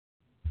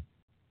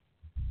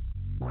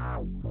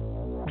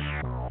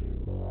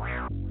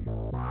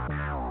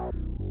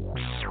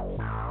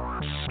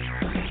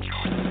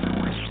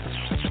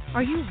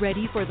Are you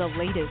ready for the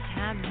latest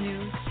Habs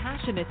news,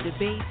 passionate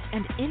debate,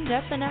 and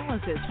in-depth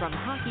analysis from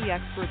hockey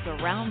experts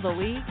around the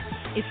league?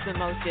 It's the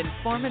most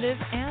informative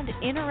and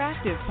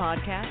interactive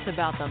podcast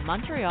about the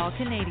Montreal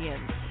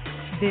Canadiens.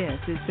 This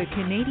is the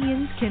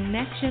Canadiens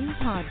Connection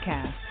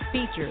podcast,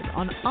 featured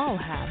on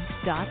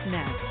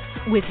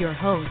allhabs.net, with your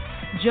hosts,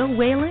 Joe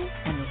Whalen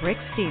and Rick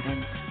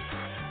Stevens.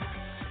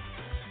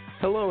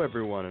 Hello,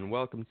 everyone, and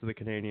welcome to the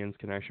Canadiens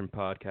Connection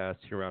podcast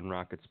here on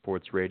Rocket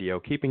Sports Radio,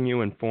 keeping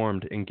you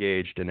informed,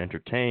 engaged, and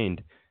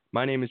entertained.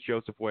 My name is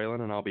Joseph Whalen,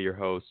 and I'll be your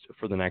host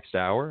for the next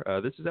hour.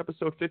 This is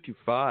episode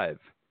 55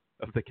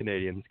 of the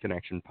Canadiens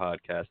Connection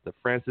podcast, the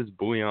Francis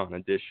Bouillon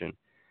edition,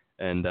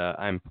 and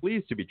I'm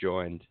pleased to be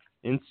joined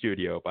in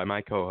studio by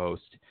my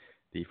co-host,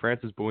 the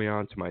Francis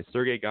Bouillon to my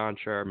Sergei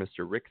Gonchar,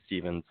 Mr. Rick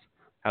Stevens.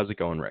 How's it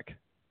going, Rick?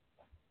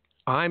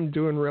 I'm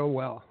doing real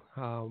well.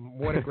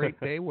 What a great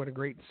day. What a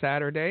great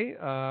Saturday.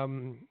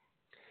 You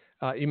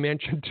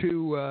mentioned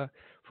too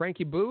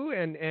Frankie Boo,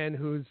 and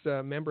who's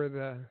a member of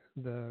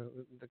the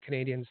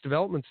Canadiens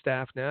development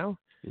staff now.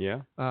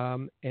 Yeah.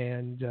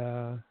 And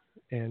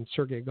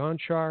Sergei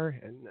Gonchar,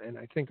 and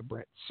I think of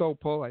Brent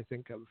Sopel. I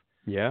think of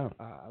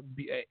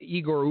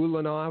Igor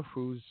Ulanov,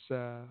 who's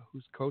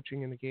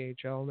coaching in the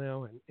KHL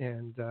now,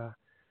 and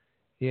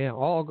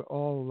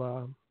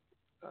all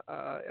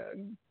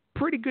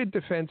pretty good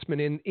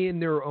defensemen in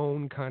their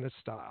own kind of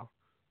style.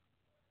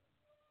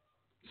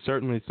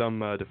 Certainly some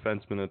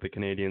defensemen that the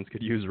Canadiens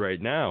could use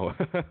right now,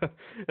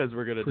 as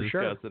we're going to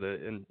discuss it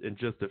in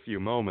just a few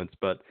moments.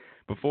 But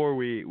before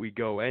we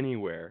go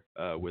anywhere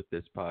with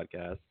this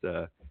podcast,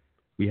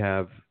 we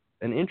have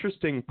an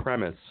interesting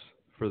premise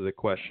for the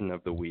question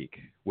of the week,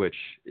 which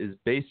is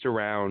based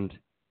around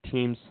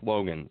team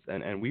slogans.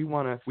 And we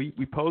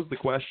posed the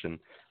question.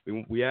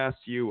 We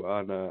asked you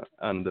on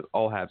the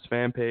All Habs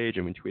fan page,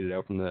 and we tweeted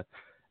out from the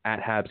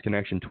 @Habs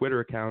Connection Twitter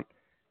account,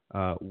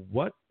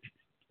 what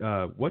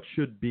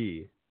should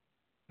be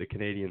the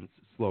Canadiens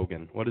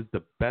slogan? What is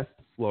the best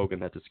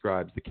slogan that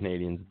describes the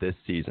Canadiens this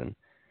season?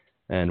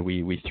 And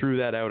we threw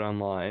that out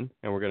online,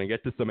 and we're going to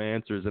get to some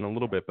answers in a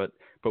little bit. But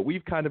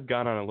we've kind of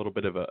gone on a little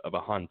bit of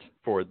a hunt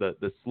for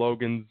the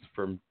slogans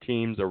from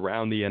teams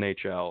around the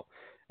NHL.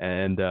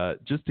 And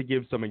just to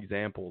give some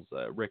examples,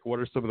 Rick, what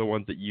are some of the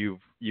ones that you've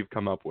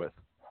come up with?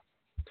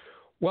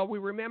 Well, we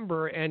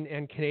remember,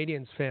 and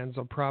Canadiens fans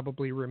will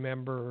probably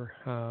remember,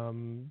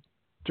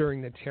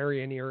 during the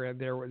Therrien era,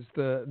 there was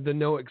the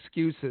no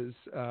excuses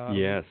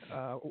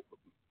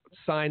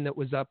sign that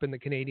was up in the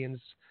Canadiens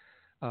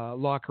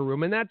locker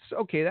room, and that's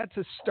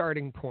a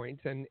starting point.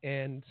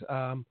 And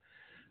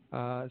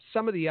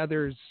some of the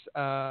others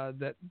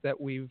that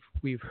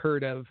we've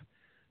heard of.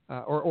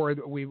 Or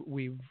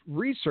we've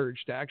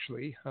researched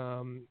actually,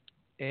 and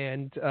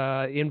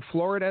in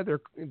Florida,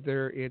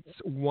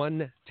 it's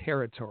one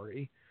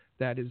territory.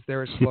 That is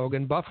their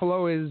slogan.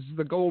 Buffalo is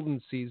the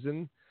golden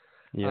season.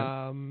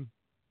 Yeah.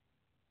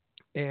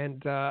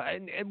 And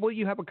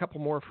you have a couple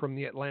more from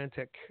the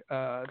Atlantic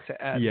to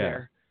add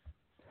there.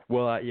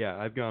 Well,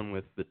 I've gone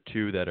with the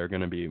two that are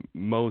going to be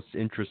most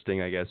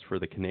interesting, I guess, for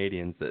the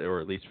Canadiens,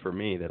 or at least for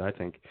me, that I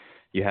think.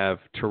 You have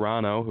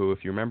Toronto, who,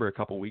 if you remember a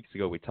couple weeks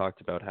ago, we talked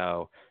about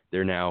how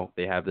they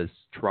have this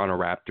Toronto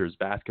Raptors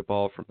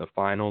basketball from the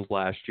finals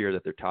last year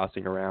that they're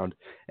tossing around.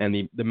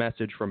 And the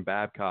message from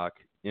Babcock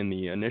in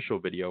the initial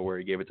video where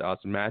he gave it to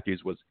Austin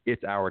Matthews was,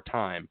 "It's our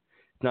time."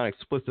 It's not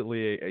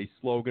explicitly a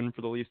slogan for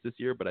the Leafs this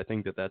year, but I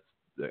think that's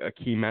a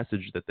key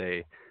message that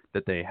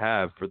they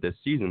have for this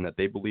season, that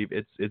they believe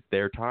it's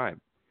their time.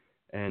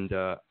 And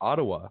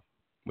Ottawa,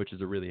 which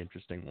is a really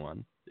interesting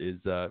one, is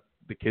the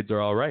kids are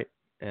all right.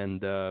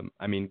 And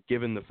I mean,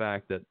 given the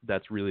fact that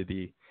that's really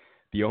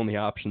the only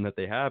option that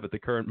they have at the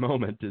current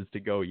moment is to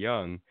go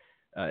young,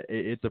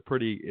 it's a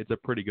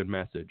pretty good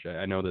message.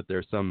 I know that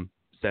there's some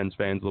Sens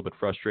fans a little bit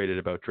frustrated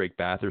about Drake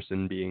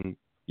Batherson being,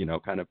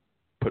 kind of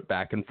put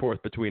back and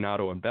forth between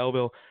Ottawa and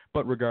Belleville,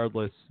 but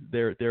regardless,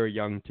 they're a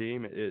young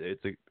team.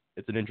 It's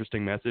an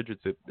interesting message.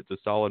 It's a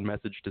solid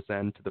message to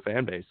send to the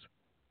fan base.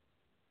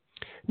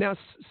 Now,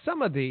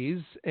 some of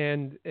these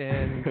and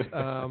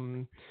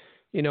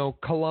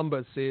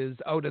Columbus is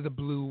out of the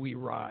blue we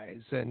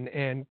rise,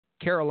 and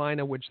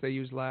Carolina, which they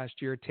used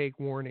last year, take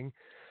warning.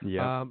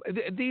 Yeah.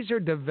 These are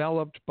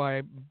developed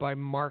by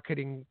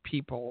marketing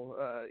people,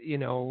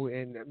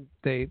 and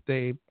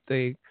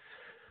they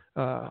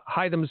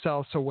hide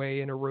themselves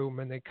away in a room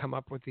and they come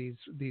up with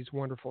these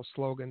wonderful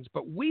slogans.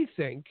 But we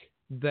think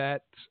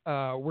that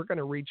we're going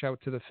to reach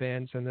out to the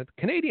fans, and that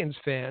Canadiens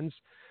fans,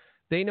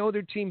 they know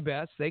their team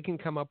best. They can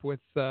come up with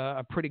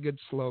a pretty good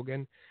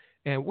slogan.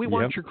 And we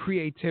want your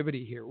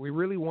creativity here. We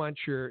really want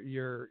your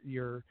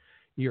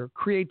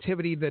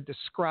creativity that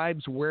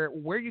describes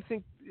where you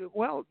think,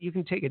 well, you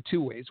can take it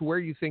two ways, where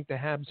you think the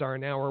Habs are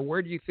now, or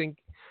where do you think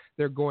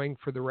they're going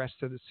for the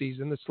rest of the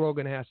season. The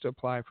slogan has to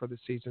apply for the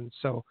season.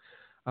 So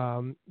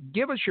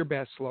give us your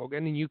best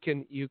slogan, and you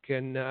can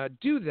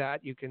do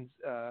that. You can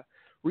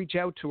reach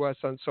out to us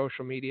on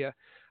social media.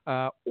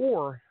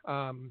 Or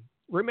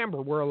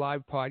remember, we're a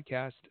live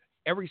podcast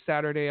every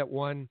Saturday at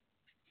 1.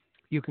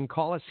 You can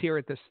call us here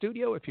at the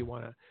studio if you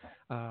want to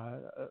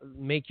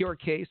make your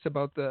case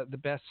about the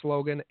best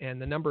slogan.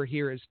 And the number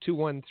here is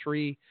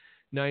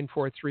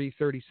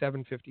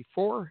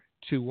 213-943-3754,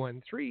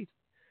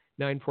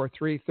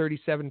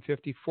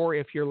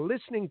 213-943-3754. If you're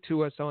listening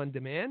to us on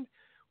demand,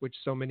 which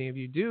so many of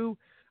you do,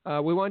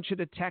 we want you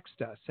to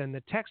text us. And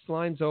the text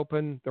line's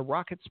open, the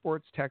Rocket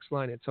Sports text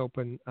line. It's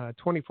open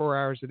 24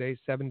 hours a day,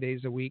 7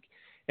 days a week.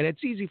 And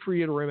it's easy for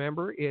you to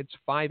remember. It's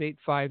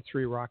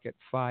 5853-ROCKET,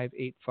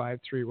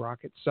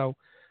 5853-ROCKET. So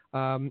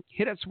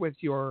hit us with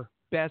your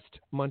best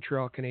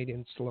Montreal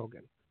Canadiens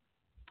slogan.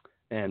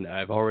 And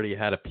I've already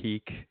had a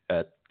peek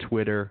at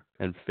Twitter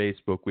and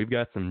Facebook. We've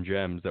got some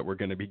gems that we're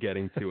going to be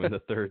getting to in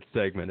the third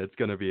segment. It's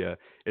going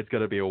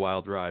to be a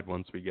wild ride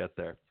once we get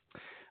there.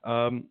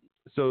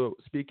 So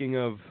speaking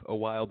of a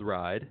wild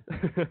ride,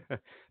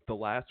 the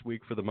last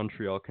week for the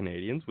Montreal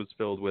Canadiens was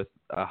filled with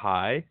a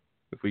high.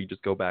 If we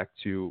just go back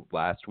to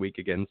last week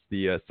against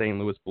the St.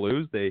 Louis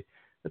Blues,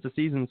 that's a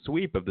season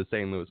sweep of the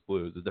St. Louis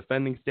Blues, the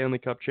defending Stanley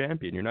Cup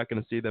champion. You're not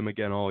going to see them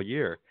again all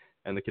year,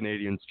 and the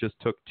Canadiens just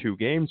took 2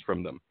 games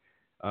from them.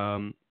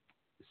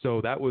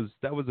 So that was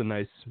a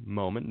nice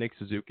moment. Nick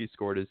Suzuki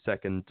scored his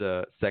second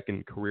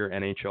career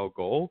NHL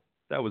goal.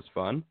 That was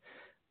fun.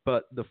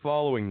 But the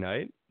following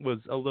night was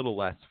a little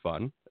less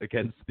fun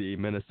against the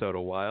Minnesota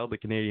Wild. The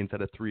Canadiens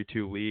had a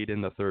 3-2 lead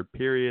in the third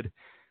period,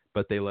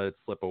 but they let it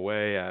slip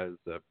away as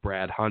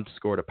Brad Hunt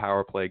scored a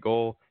power play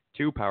goal,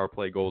 2 power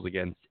play goals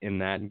against in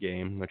that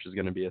game, which is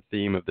going to be a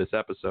theme of this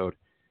episode.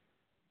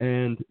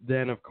 And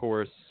then, of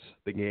course,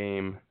 the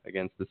game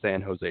against the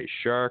San Jose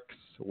Sharks,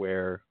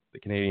 where the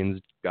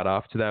Canadiens got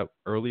off to that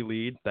early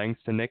lead thanks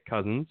to Nick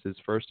Cousins, his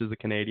first as a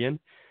Canadian.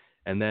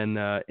 And then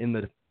in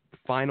the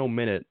final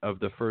minute of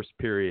the first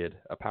period,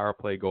 a power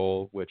play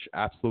goal, which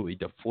absolutely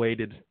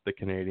deflated the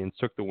Canadiens,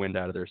 took the wind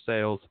out of their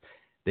sails.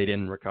 They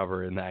didn't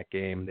recover in that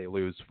game. They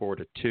lose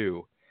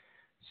 4-2.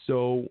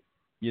 So,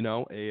 a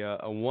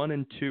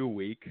 1-2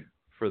 week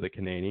for the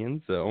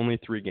Canadiens. Only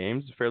 3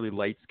 games, fairly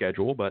light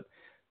schedule, but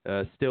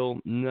still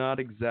not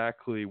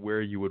exactly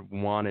where you would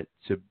want it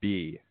to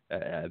be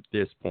at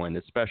this point,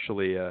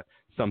 especially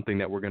something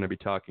that we're going to be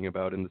talking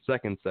about in the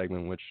second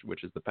segment,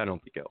 which is the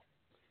penalty kill.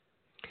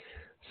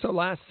 So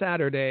last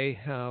Saturday,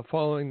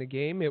 following the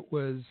game, it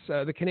was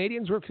the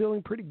Canadiens were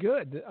feeling pretty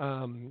good.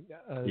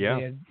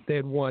 They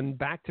had won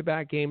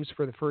back-to-back games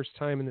for the first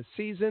time in the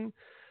season,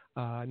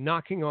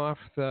 knocking off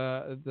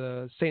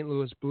the St.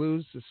 Louis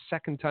Blues the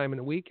second time in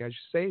a week, as you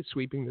say,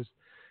 sweeping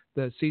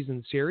the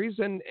season series.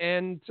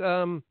 And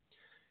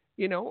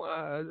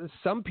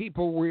some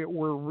people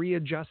were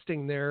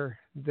readjusting their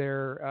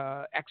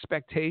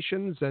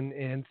expectations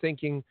and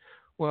thinking,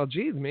 well,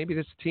 geez, maybe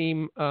this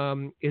team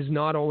is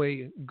not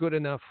only good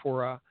enough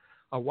for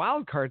a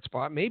wild card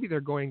spot, maybe they're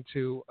going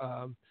to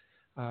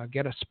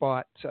get a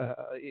spot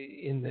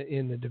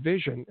in the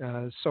division,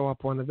 sew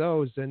up one of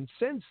those. And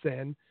since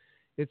then,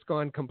 it's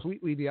gone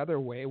completely the other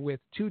way with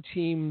 2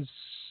 teams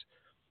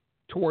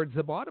towards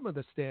the bottom of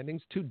the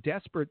standings, 2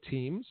 desperate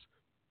teams.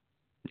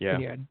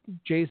 Yeah,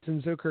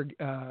 Jason Zucker,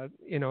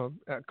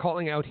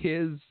 calling out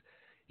his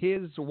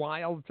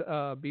Wild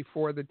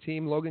before the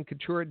team. Logan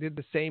Couture did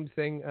the same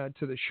thing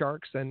to the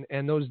Sharks,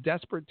 and those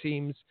desperate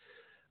teams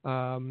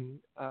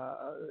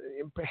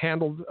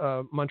handled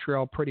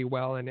Montreal pretty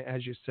well. And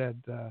as you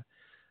said,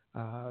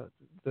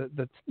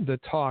 the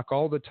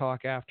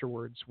talk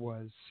afterwards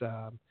was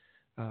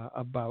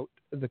about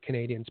the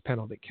Canadiens'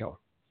 penalty kill.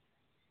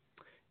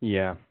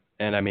 Yeah,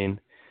 and I mean,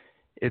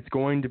 it's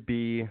going to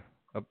be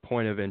a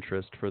point of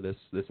interest for this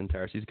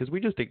entire season because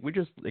we just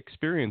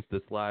experienced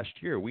this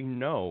last year. We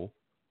know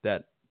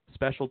that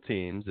special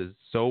teams is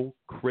so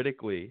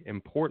critically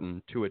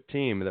important to a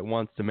team that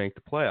wants to make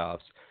the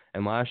playoffs.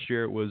 And last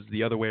year it was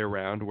the other way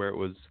around, where it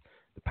was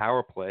the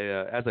power play.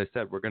 As I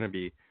said, we're going to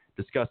be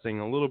discussing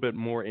a little bit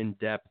more in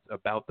depth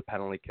about the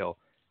penalty kill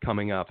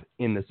coming up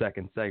in the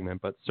second segment.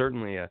 But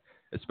certainly,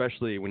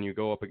 especially when you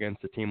go up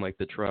against a team like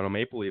the Toronto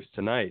Maple Leafs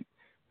tonight,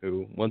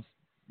 who once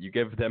you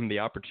give them the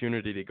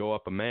opportunity to go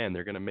up a man,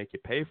 they're going to make you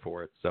pay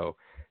for it. So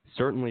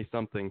certainly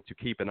something to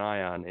keep an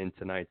eye on in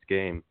tonight's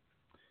game.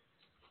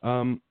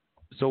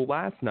 So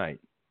last night,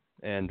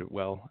 and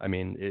well, I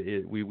mean,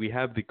 we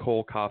have the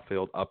Cole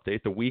Caulfield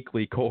update, the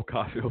weekly Cole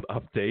Caulfield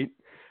update.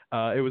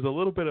 It was a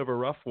little bit of a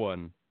rough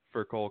one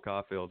for Cole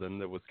Caulfield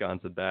and the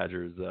Wisconsin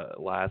Badgers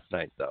last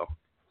night, though.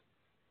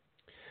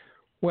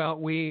 Well,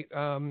 we,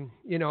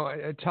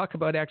 talk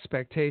about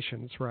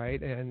expectations,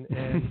 right? And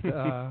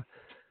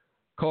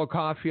Cole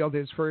Caulfield,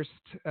 his first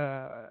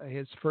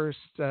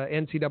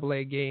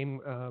NCAA game,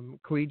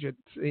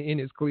 in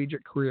his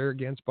collegiate career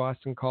against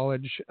Boston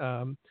College.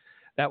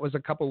 That was a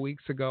couple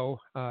weeks ago.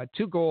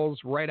 2 goals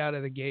right out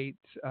of the gate.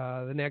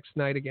 The next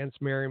night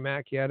against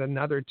Merrimack, he had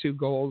another 2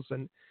 goals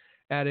and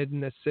added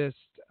an assist.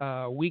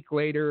 A week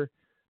later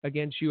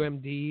against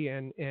UMD,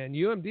 and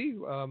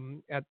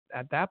UMD at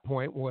that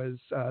point was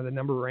the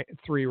number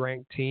 3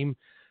 ranked team.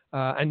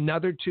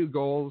 Another 2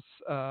 goals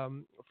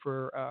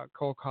for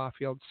Cole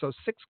Caulfield. So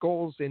 6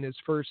 goals in his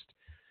first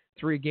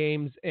 3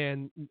 games,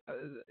 and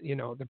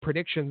the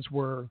predictions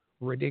were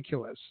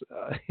ridiculous.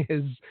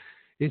 Is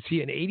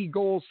he an 80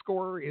 goal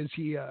scorer? Is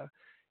he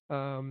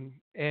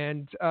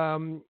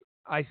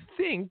I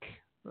think,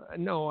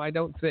 no, I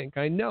don't think.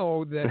 I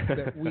know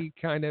that we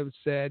kind of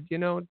said,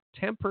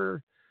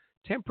 temper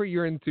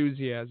your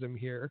enthusiasm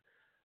here.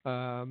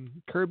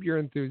 Curb your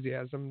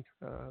enthusiasm,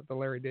 the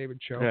Larry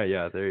David Show.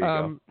 Yeah, there you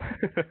go.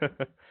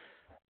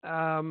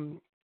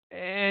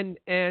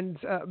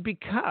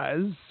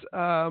 Because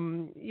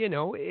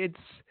it's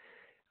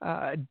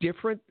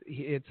different.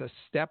 It's a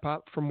step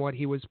up from what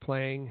he was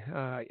playing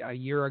a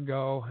year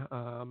ago,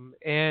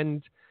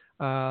 and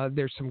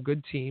there's some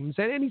good teams,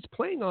 and he's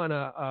playing on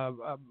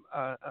an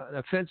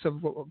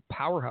offensive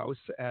powerhouse,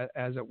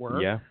 as it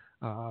were. Yeah.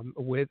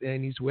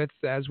 He's with,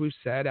 as we've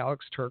said,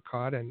 Alex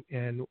Turcotte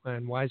and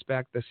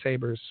Weisbach, the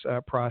Sabres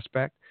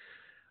prospect.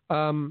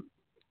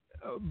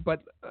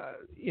 But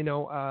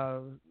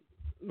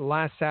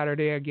last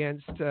Saturday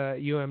against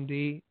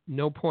UMD,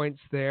 no points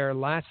there.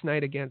 Last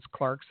night against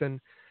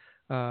Clarkson,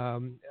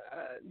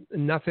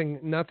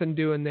 nothing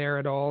doing there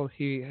at all.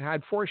 He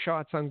had 4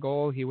 shots on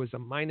goal. He was a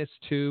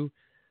 -2,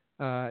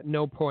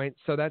 no points.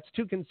 So that's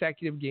 2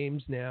 consecutive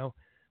games now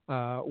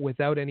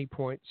without any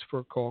points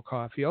for Cole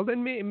Caulfield.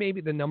 And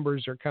maybe the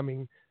numbers are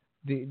coming,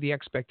 the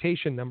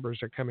expectation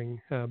numbers are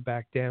coming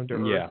back down to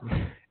earth. Yeah.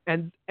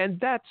 And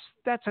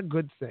that's a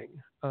good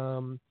thing.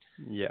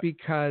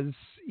 Because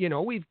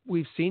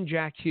we've seen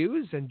Jack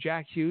Hughes, and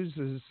Jack Hughes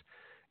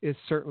is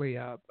certainly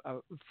a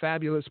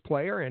fabulous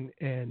player, and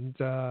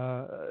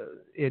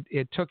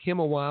it took him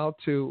a while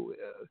to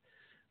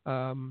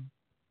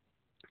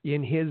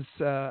in his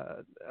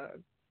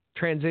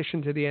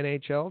transition to the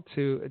NHL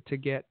to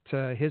get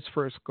his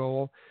first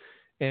goal.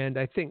 And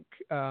I think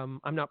I'm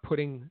not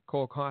putting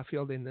Cole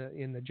Caulfield in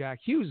the Jack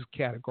Hughes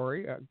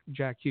category.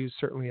 Jack Hughes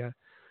certainly a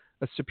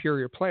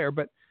superior player,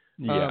 but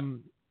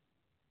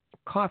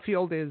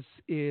Caulfield is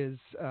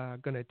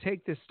going to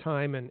take this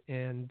time and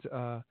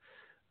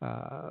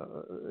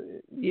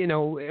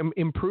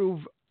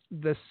improve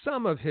the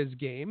sum of his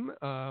game.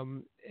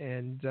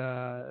 And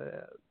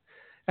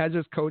as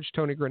his coach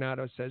Tony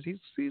Granato says,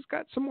 he's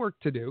got some work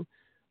to do.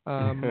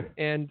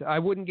 And I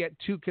wouldn't get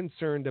too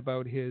concerned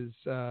about his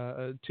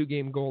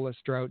 2-game goalless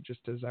drought,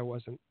 just as I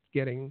wasn't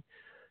getting,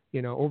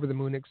 over the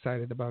moon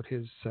excited about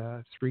his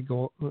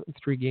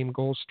 3-game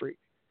goal streak.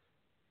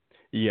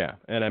 Yeah,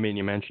 and I mean,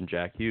 you mentioned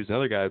Jack Hughes.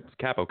 Another guy,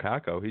 Capo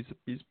Caco,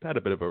 he's had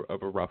a bit of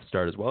a rough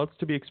start as well. It's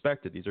to be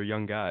expected. These are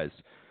young guys.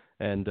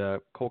 And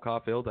Cole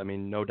Caulfield, I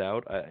mean, no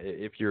doubt,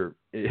 if you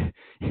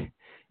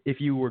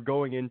were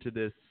going into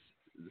this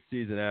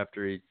season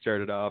after he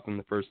started off in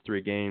the first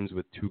 3 games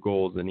with 2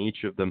 goals in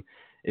each of them,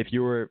 if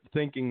you were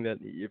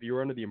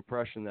under the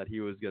impression that he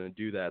was going to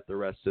do that the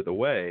rest of the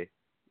way,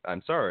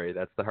 I'm sorry,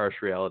 that's the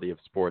harsh reality of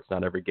sports.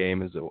 Not every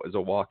game is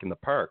a walk in the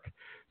park.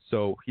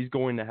 So he's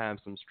going to have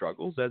some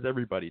struggles, as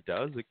everybody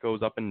does. It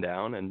goes up and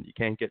down, and you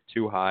can't get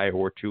too high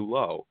or too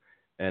low.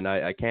 And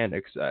I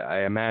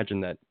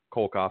imagine that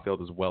Cole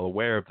Caulfield is well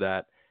aware of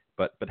that,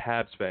 but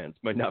Habs fans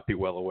might not be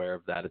well aware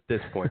of that at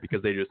this point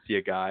because they just see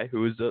a guy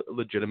who is a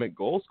legitimate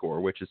goal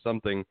scorer, which is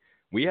something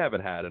we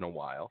haven't had in a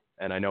while.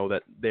 And I know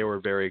that they were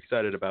very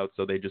excited about,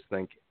 so they just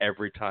think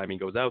every time he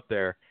goes out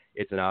there,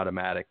 it's an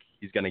automatic.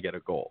 He's going to get a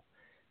goal.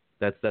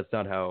 That's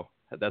not how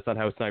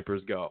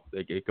snipers go.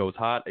 It goes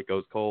hot, it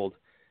goes cold,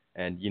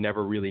 and you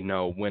never really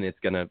know when it's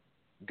going to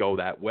go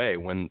that way,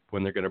 when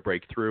they're going to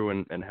break through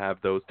and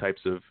have those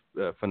types of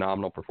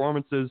phenomenal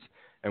performances,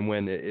 and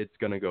when it's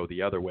going to go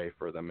the other way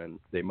for them, and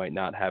they might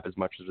not have as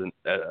much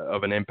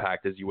of an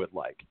impact as you would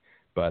like.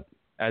 But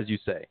as you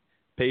say,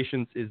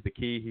 patience is the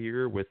key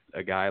here with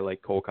a guy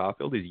like Cole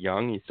Caulfield. He's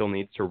young. He still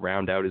needs to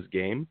round out his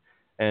game,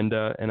 and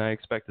I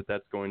expect that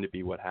that's going to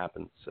be what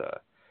happens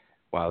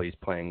while he's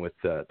playing with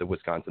the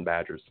Wisconsin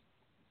Badgers.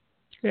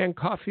 And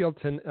Caulfield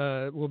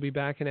will be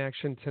back in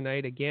action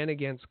tonight again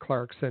against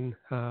Clarkson,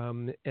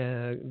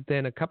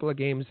 then a couple of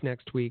games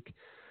next week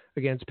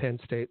against Penn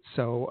State.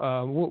 So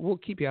we'll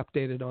keep you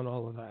updated on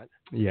all of that.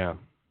 Yeah.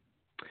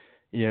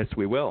 Yes,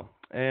 we will.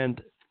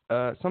 And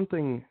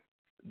something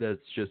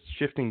that's just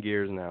shifting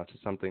gears now to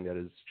something that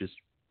is just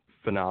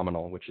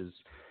phenomenal, which is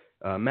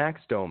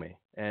Max Domi.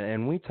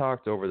 And we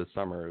talked over the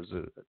summer, it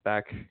was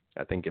back,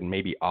 I think, in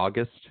maybe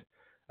August,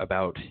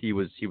 about he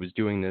was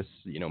doing this,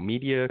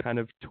 media kind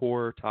of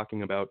tour,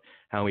 talking about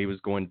how he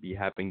was going to be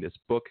having this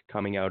book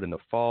coming out in the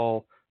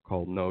fall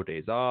called No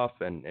Days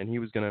Off, and he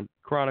was going to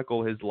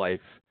chronicle his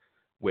life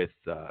with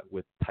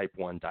type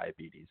 1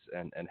 diabetes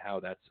and how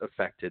that's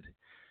affected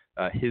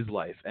his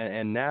life.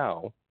 And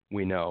now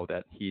we know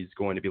that he's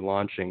going to be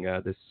launching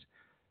this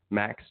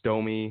Max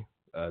Domi,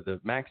 the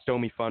Max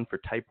Domi Fund for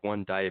Type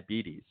 1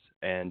 Diabetes,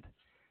 and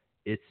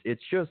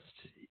it's just,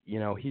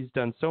 he's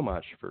done so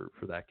much for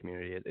that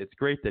community. It's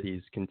great that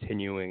he's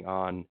continuing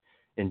on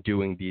and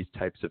doing these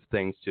types of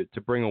things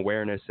to bring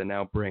awareness and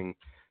now bring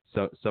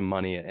some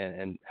money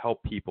and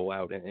help people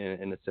out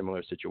in a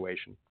similar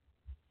situation.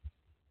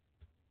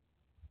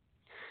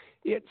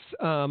 It's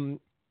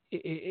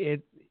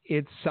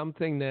it's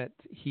something that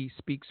he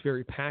speaks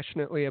very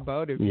passionately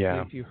about.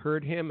 If you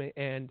heard him,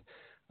 and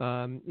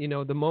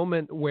the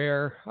moment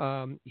where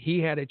he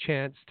had a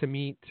chance to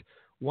meet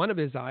one of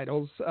his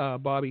idols,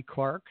 Bobby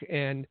Clark,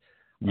 and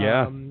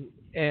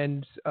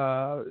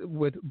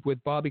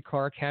with Bobby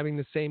Clark having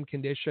the same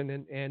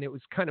condition, and it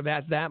was kind of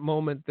at that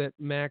moment that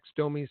Max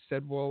Domi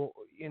said, well,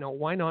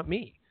 why not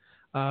me?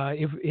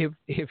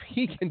 If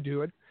he can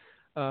do it,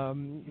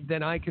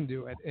 then I can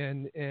do it.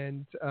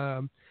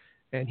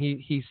 And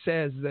he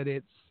says that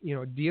it's,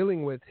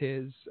 dealing with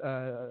his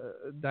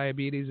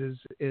diabetes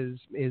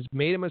is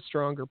made him a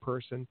stronger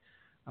person.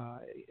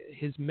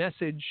 His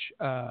message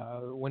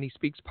when he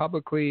speaks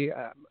publicly,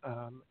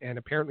 and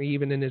apparently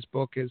even in his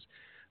book, is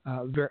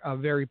a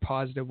very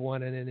positive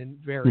one and a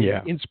very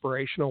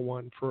inspirational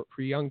one for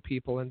young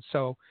people. And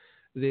so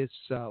this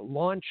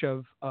launch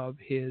of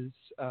his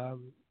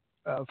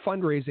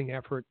fundraising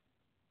effort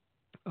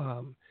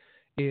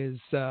is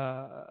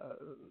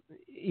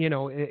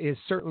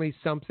certainly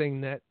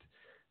something that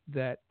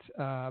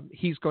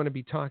he's going to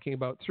be talking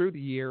about through the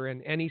year,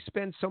 and he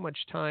spends so much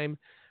time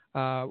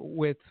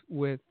with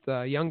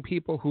young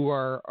people who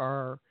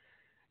are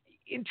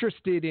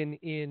interested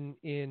in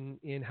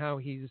how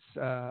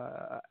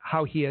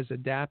he has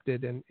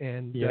adapted,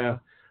 and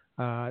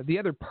the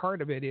other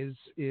part of it is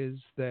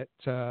that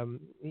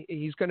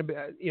he's going to be,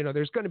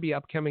 there's going to be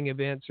upcoming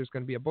events. There's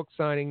going to be a book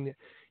signing.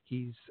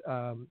 He's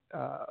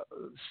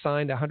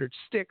signed 100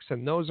 sticks,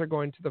 and those are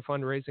going to the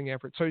fundraising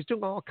effort. So he's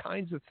doing all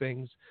kinds of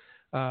things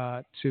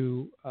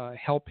to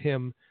help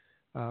him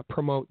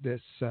promote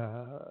this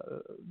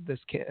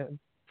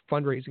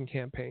fundraising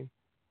campaign.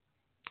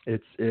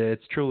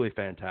 It's truly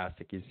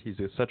fantastic. He's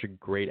such a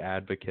great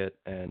advocate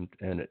and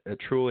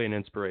truly an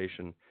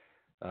inspiration.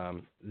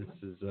 This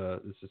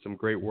is some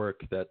great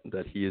work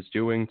that he is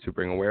doing to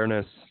bring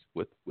awareness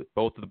with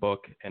both of the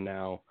book and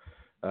now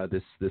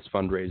this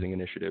fundraising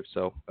initiative.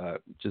 So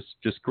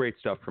just great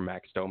stuff from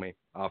Max Domi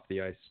off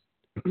the ice.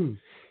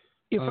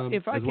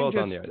 If I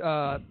can just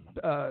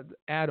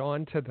add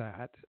on to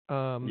that,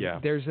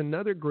 there's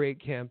another great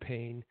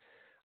campaign,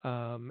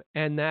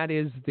 and that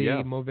is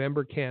the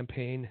Movember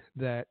campaign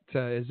that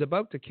is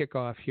about to kick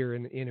off here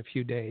in a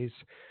few days.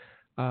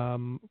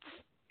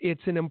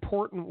 It's an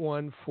important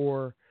one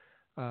for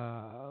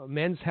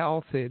men's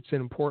health. It's an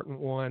important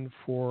one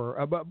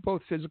for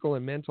both physical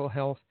and mental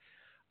health.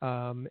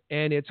 And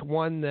it's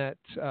one that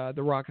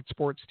the Rocket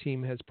Sports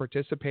team has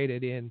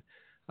participated in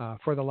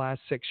for the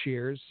last 6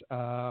 years.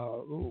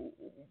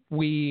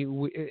 We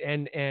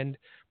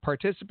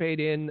participate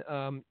in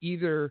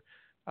either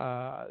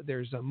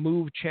there's a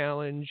move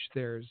challenge.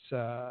 There's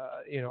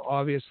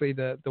obviously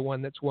the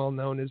one that's well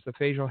known as the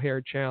facial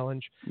hair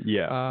challenge.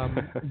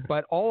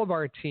 But all of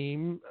our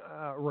team,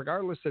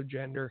 regardless of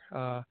gender,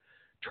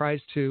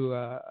 tries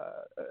to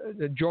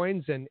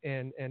joins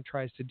and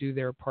tries to do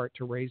their part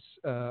to raise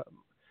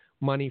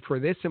money for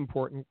this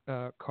important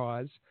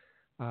cause.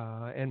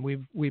 And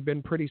we've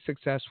been pretty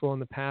successful in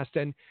the past,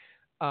 and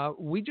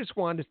we just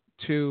wanted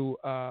to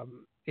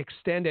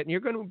extend it. And you're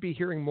going to be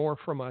hearing more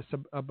from us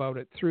about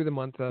it through the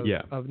month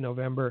of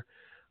November.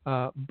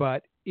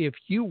 But if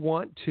you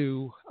want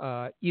to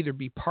either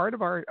be part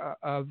of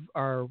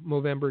our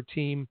Movember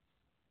team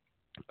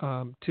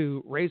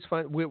to raise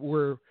funds,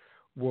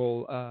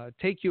 we'll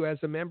take you as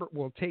a member.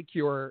 We'll take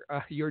your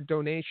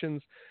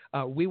donations.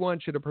 We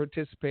want you to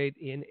participate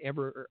in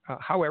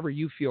however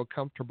you feel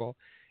comfortable.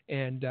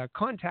 And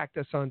contact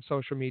us on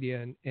social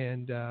media,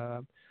 and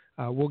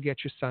we'll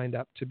get you signed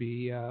up to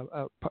be a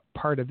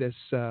part of this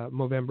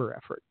Movember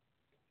effort.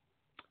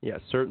 Yeah,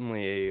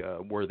 certainly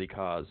a worthy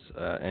cause.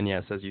 And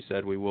yes, as you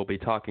said, we will be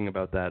talking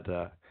about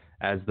that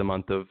as the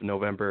month of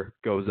November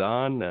goes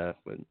on.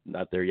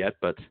 Not there yet,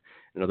 but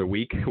another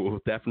week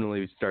we'll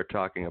definitely start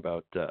talking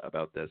about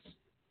this.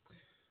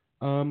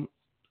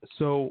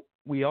 So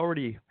we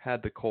already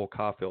had the Cole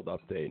Caulfield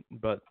update,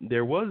 but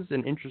there was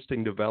an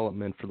interesting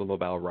development for the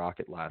Laval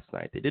Rocket last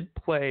night. They did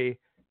play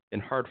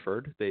in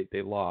Hartford. They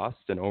lost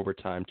in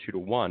overtime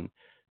 2-1,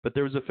 but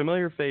there was a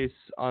familiar face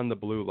on the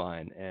blue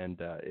line,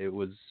 and it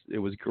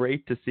was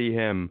great to see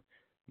him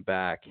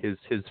back. His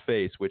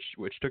face, which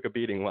took a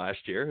beating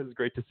last year, it was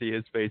great to see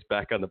his face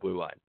back on the blue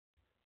line.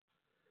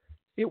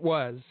 It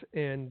was,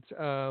 and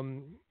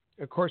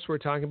of course we're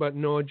talking about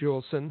Noah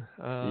Juulsen.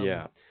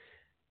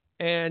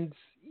 And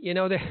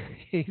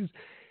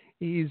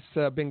he's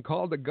been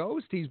called a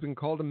ghost. He's been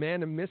called a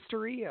man of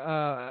mystery.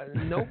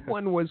 No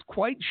one was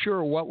quite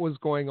sure what was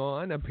going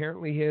on.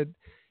 Apparently,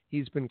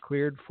 he's been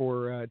cleared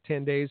for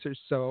 10 days or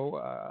so,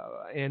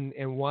 and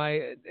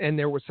why. And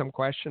there was some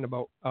question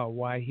about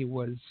why he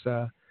was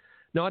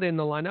not in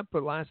the lineup.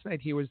 But last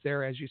night he was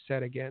there, as you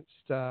said,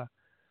 against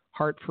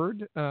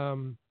Hartford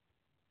on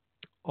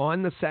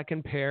the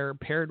second pair,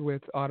 paired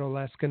with Otto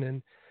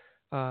Leskinen.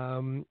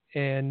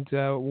 And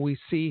we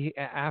see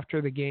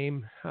after the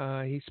game,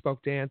 he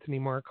spoke to Anthony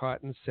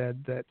Marcotte and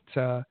said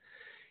that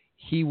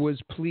he was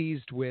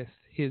pleased with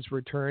his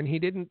return. He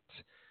didn't,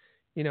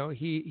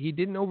 he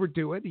didn't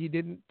overdo it. He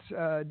didn't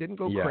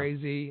go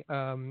crazy.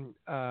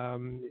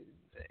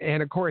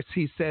 and of course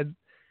he said,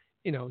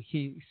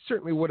 he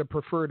certainly would have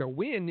preferred a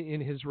win in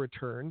his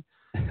return,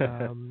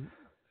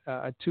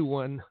 a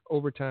 2-1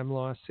 overtime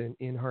loss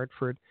in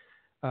Hartford.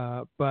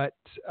 But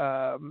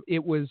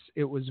it was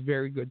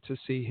very good to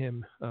see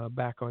him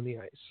back on the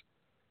ice.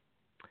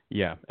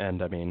 Yeah,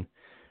 and I mean,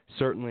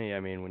 certainly,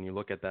 when you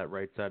look at that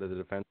right side of the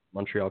defense,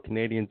 Montreal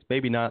Canadiens,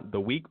 maybe not the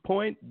weak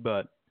point,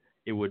 but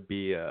it would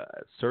be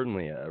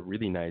certainly a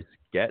really nice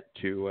get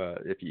to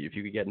if you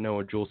could get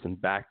Noah Juulsen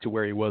back to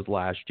where he was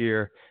last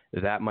year.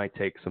 That might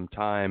take some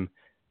time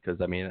because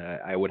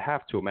I would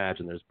have to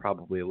imagine there's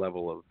probably a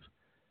level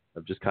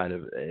of just kind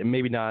of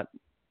maybe not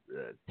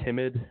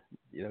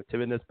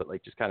timidness, but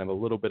like just kind of a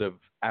little bit of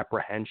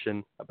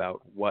apprehension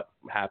about what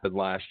happened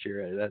last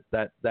year.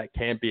 That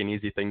can't be an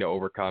easy thing to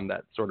overcome,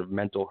 that sort of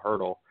mental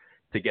hurdle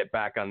to get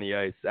back on the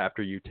ice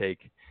after you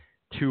take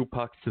 2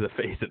 pucks to the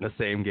face in the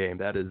same game.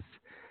 That is,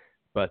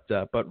 but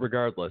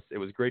regardless, it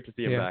was great to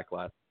see him back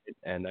last night.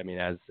 And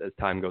as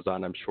time goes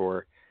on, I'm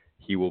sure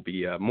he will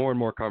be more and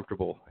more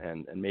comfortable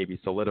and maybe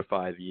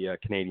solidify the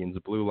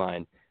Canadiens' blue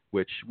line,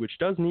 which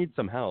does need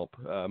some help,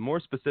 more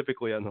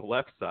specifically on the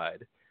left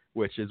side,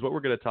 which is what we're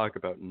going to talk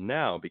about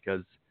now,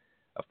 because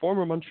a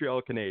former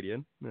Montreal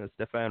Canadien,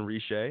 Stéphane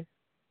Richer,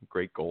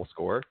 great goal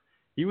scorer,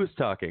 he was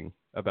talking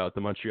about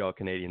the Montreal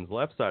Canadiens'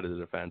 left side of the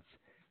defense,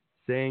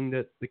 saying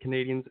that the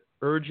Canadiens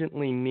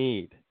urgently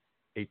need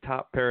a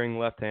top-pairing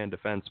left-hand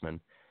defenseman.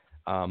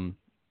 And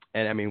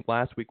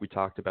last week we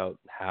talked about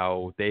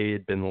how they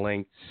had been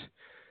linked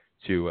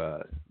to,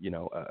 a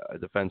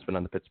defenseman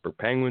on the Pittsburgh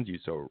Penguins,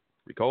 Juuso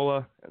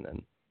Riikola, and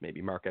then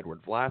maybe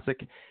Marc-Edouard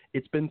Vlasic.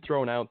 It's been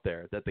thrown out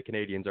there that the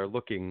Canadiens are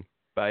looking,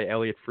 by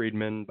Elliot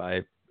Friedman,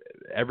 by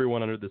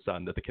everyone under the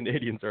sun, that the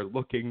Canadiens are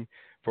looking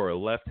for a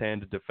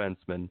left-handed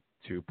defenseman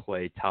to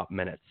play top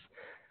minutes.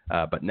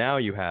 But now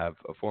you have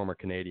a former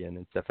Canadian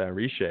in Stéphane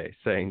Richer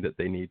saying that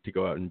they need to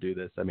go out and do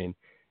this.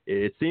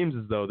 It seems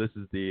as though this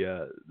is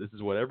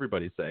what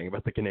everybody's saying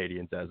about the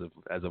Canadiens as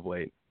of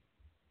late.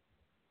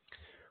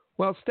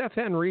 Well,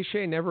 Stéphane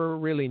Richer, never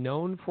really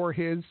known for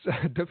his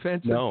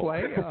defensive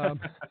play,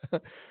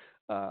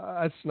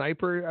 a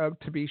sniper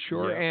to be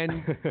sure. Yeah.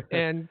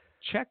 And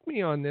check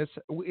me on this.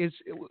 Is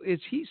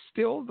he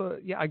still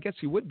I guess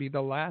he would be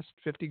the last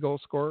 50 goal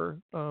scorer.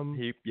 I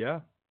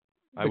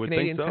would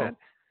Canadians think so. Had.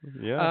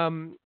 Yeah.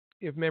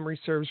 If memory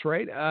serves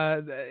right.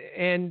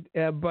 And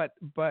a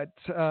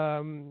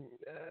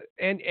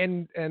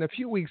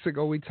few weeks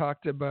ago we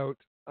talked about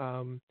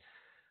the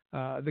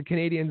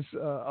Canadiens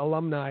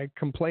alumni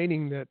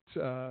complaining that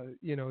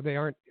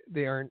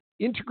they aren't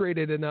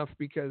integrated enough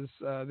because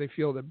they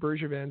feel that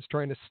Bergevin's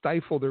trying to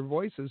stifle their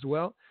voices.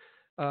 Well,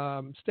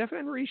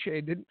 Stéphane Richer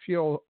didn't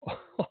feel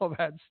all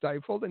that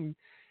stifled and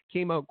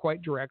came out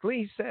quite directly.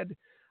 He said,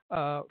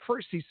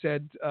 first he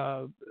said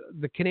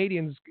the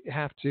Canadiens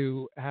have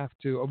to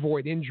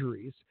avoid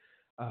injuries,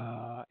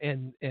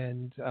 and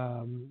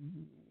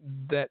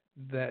that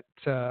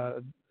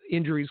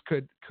injuries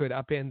could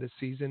upend the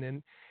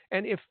season,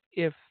 and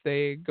if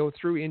they go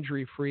through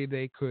injury free,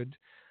 they could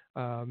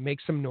make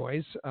some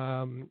noise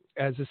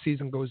as the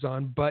season goes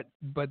on. But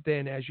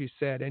then, as you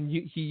said, and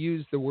he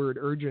used the word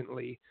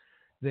urgently,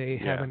 they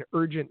have an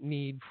urgent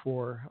need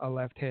for a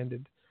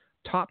left-handed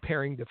top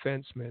pairing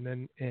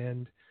defenseman,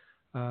 and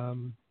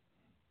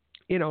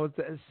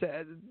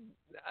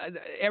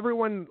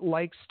everyone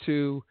likes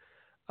to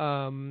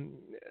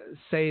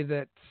say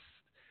that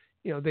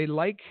they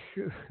like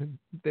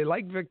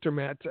Victor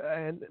Mete,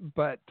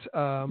 but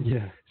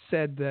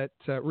said that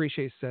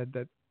Richer said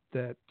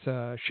that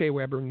Shea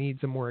Weber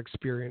needs a more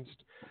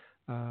experienced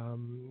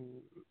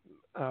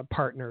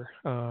partner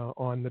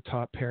on the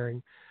top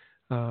pairing,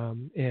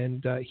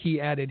 and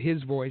he added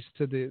his voice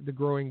to the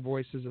growing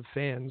voices of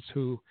fans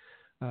who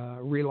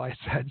realized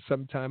that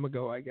some time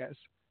ago, I guess.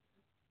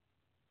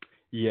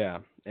 Yeah,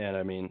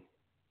 and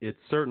it's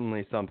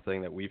certainly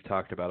something that we've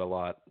talked about a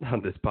lot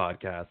on this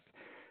podcast.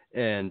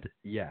 And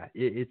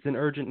it's an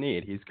urgent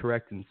need. He's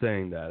correct in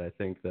saying that. I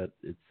think that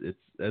it's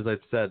as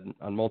I've said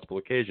on multiple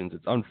occasions,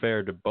 it's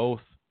unfair to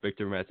both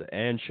Victor Mete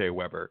and Shea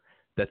Weber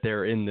that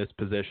they're in this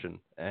position.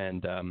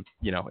 And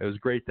it was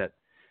great that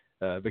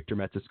Victor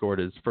Mete scored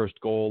his first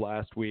goal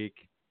last week.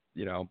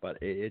 But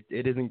it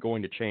isn't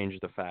going to change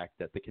the fact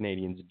that the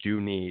Canadiens do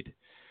need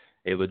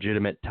a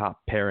legitimate top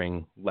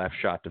pairing left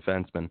shot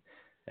defenseman.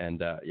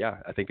 And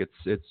I think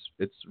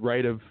it's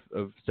right of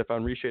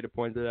Stéphane Richer to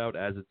point it out,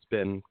 as it's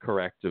been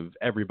correct of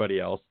everybody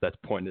else that's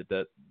pointed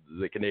that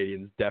the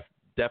Canadiens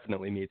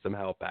definitely need some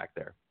help back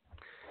there.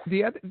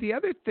 The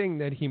other thing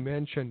that he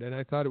mentioned, and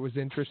I thought it was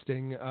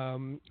interesting,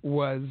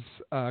 was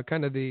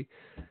kind of the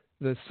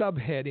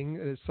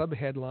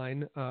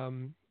subheadline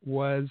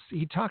was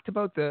he talked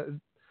about the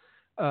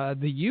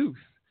youth.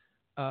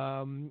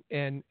 And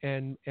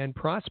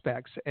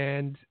prospects,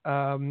 and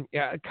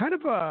kind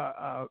of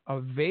a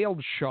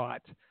veiled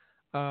shot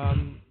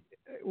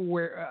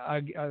where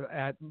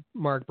at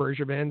Marc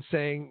Bergevin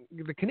saying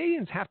the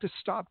Canadiens have to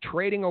stop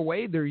trading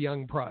away their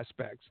young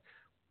prospects,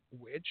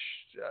 which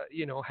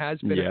has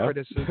been a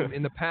criticism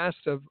in the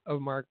past of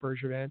Marc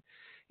Bergevin.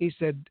 He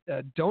said,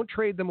 don't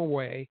trade them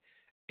away,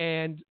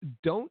 and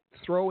don't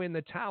throw in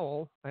the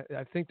towel.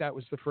 I think that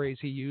was the phrase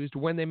he used,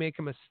 when they make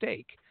a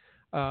mistake.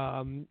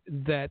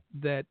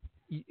 That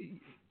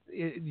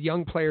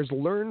young players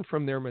learn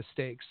from their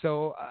mistakes.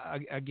 So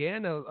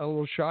again, a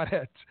little shot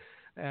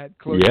at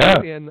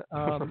Claude.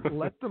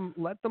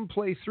 Let them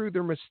play through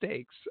their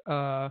mistakes.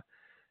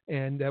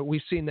 And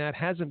we've seen that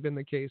hasn't been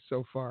the case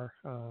so far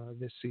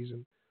this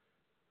season.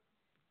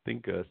 I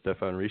think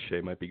Stéphane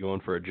Richer might be going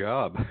for a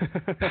job.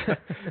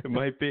 It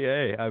might be.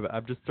 Hey,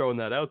 I'm just throwing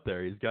that out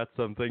there. He's got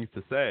some things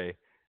to say.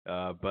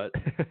 But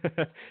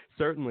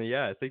certainly,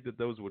 yeah, I think that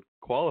those would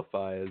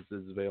qualify as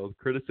veiled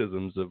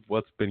criticisms of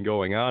what's been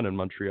going on in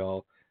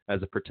Montreal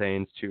as it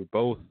pertains to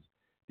both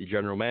the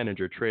general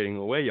manager trading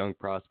away young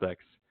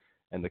prospects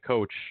and the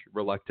coach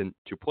reluctant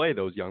to play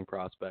those young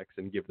prospects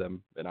and give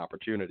them an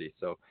opportunity.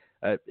 So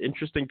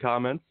interesting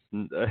comments,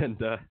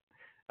 and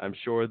I'm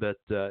sure that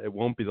it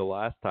won't be the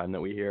last time that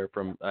we hear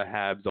from a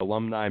Habs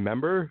alumni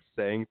member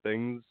saying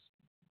things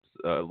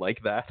like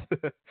that.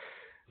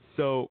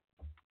 So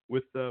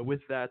with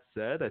that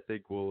said, I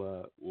think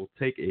we'll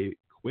take a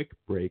quick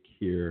break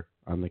here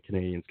on the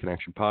Canadiens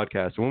Connection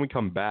podcast. And when we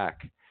come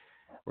back,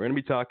 we're going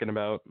to be talking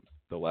about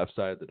the left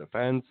side of the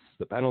defense,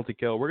 the penalty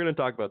kill. We're going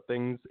to talk about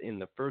things in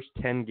the first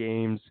 10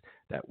 games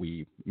that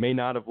we may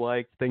not have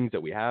liked, things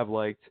that we have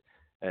liked,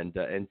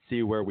 and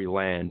see where we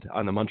land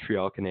on the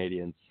Montreal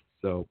Canadiens.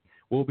 So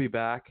we'll be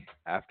back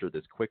after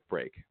this quick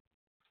break.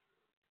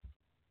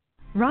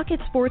 Rocket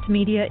Sports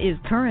Media is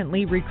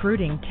currently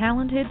recruiting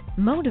talented,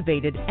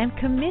 motivated, and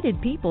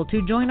committed people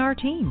to join our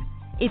team.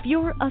 If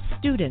you're a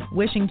student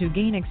wishing to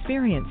gain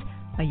experience,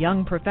 a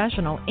young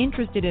professional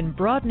interested in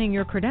broadening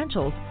your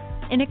credentials,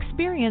 an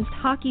experienced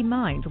hockey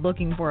mind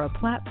looking for a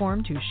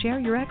platform to share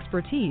your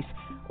expertise,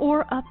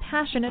 or a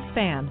passionate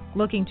fan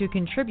looking to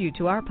contribute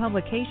to our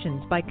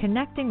publications by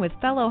connecting with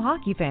fellow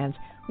hockey fans,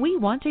 we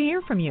want to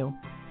hear from you.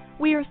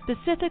 We are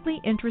specifically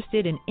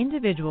interested in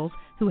individuals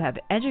who have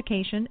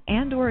education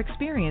and/or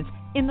experience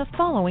in the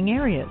following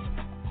areas: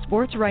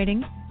 sports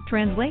writing,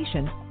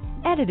 translation,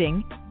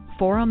 editing,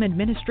 forum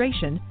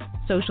administration,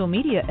 social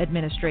media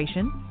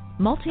administration,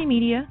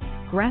 multimedia,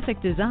 graphic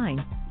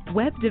design,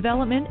 web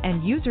development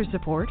and user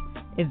support,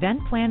 event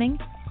planning,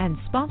 and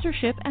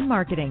sponsorship and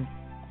marketing.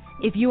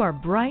 If you are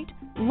bright,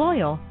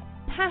 loyal,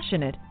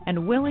 passionate,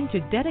 and willing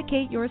to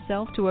dedicate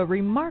yourself to a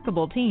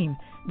remarkable team,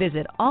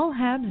 visit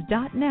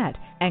allhabs.net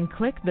and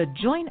click the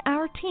Join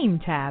Our Team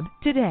tab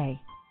today.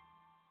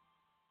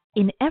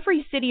 In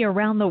every city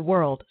around the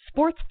world,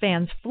 sports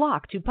fans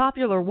flock to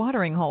popular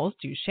watering holes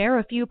to share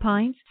a few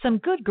pints, some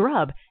good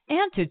grub,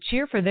 and to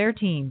cheer for their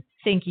team.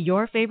 Think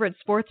your favorite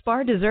sports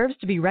bar deserves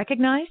to be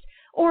recognized?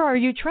 Or are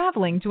you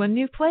traveling to a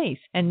new place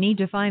and need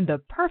to find the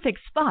perfect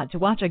spot to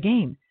watch a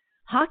game?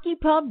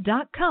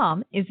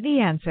 HockeyPub.com is the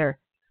answer.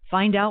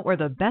 Find out where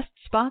the best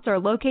spots are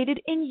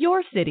located in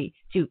your city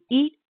to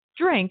eat,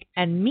 drink,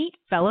 and meet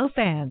fellow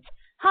fans.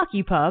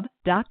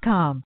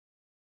 HockeyPub.com.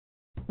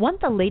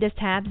 Want the latest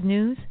Habs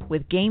news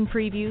with game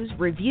previews,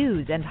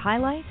 reviews, and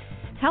highlights?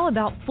 How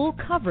about full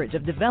coverage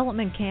of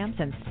development camps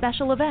and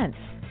special events?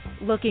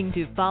 Looking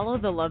to follow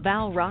the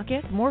Laval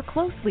Rocket more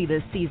closely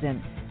this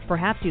season?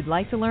 Perhaps you'd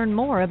like to learn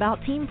more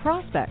about team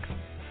prospects.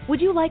 Would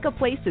you like a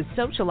place to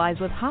socialize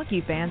with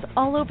hockey fans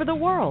all over the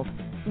world?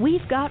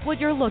 We've got what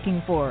you're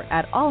looking for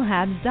at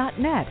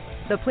allhabs.net,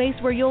 the place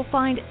where you'll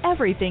find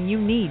everything you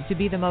need to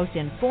be the most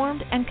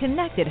informed and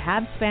connected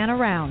Habs fan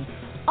around.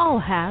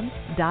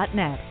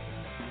 allhabs.net.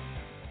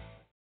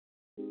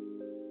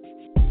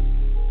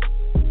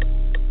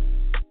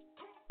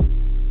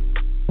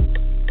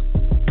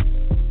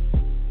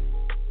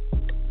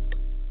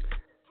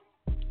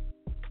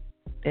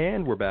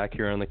 And we're back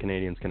here on the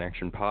Canadiens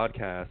Connection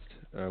podcast.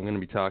 I'm going to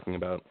be talking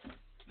about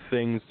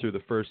things through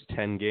the first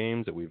 10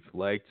 games that we've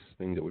liked,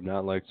 things that we've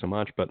not liked so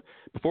much. But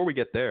before we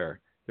get there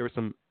were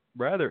some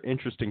rather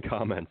interesting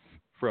comments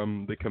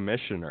from the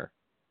commissioner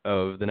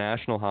of the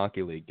National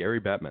Hockey League, Gary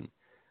Bettman,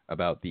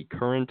 about the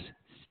current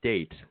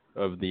state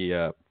of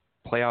the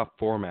playoff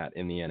format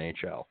in the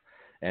NHL.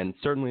 And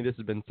certainly this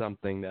has been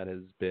something that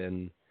has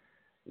been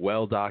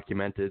well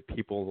documented.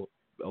 People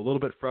a little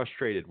bit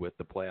frustrated with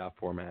the playoff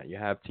format. You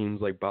have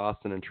teams like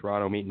Boston and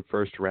Toronto meet in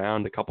first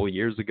round. A couple of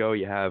years ago,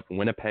 you have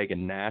Winnipeg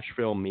and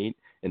Nashville meet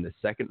in the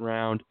second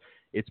round.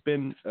 It's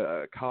been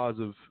a cause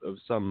of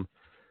some,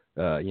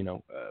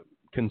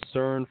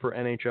 concern for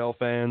NHL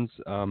fans.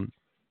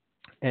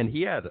 And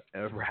he had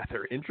a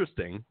rather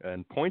interesting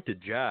and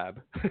pointed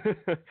jab.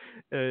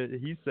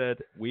 He said,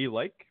 "We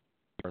like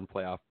current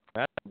playoff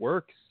format. It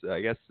works.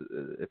 I guess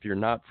if you're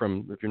not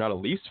a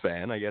Leafs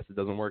fan, I guess it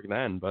doesn't work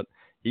then." But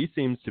he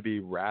seems to be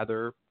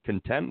rather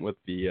content with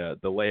the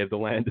lay of the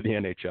land of the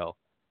NHL.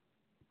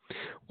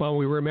 Well,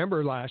 we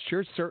remember last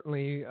year,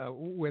 certainly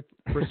with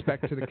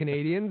respect to the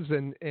Canadiens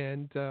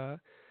and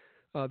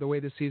the way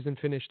the season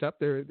finished up,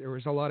 there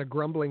was a lot of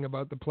grumbling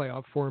about the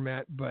playoff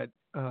format. But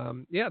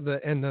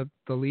the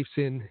Leafs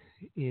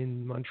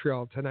in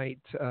Montreal tonight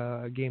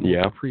game.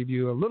 We'll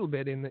preview a little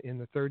bit in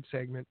the third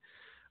segment.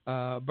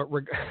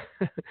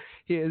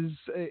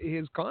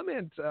 his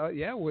comment,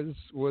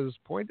 was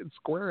pointed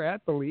square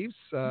at the Leafs.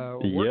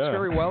 Works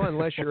very well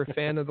unless you're a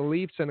fan of the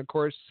Leafs. And of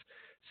course,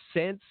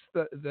 since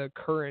the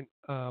current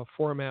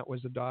format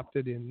was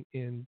adopted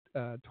in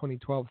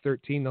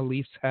 2012-13, the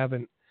Leafs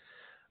haven't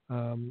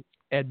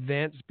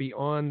advanced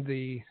beyond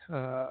the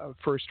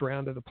first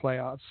round of the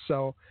playoffs.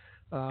 So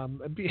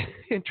it'd be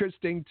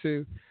interesting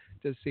to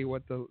see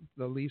what the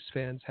Leafs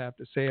fans have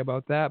to say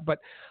about that. But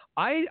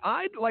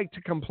I'd like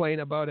to complain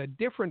about a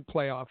different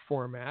playoff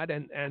format,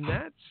 and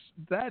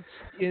that's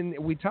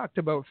we talked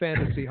about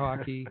fantasy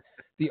hockey,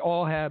 the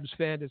All Habs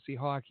fantasy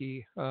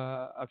hockey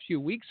a few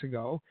weeks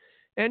ago,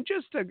 and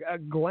just a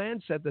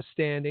glance at the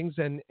standings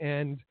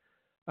and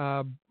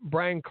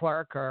Brian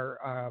Clark,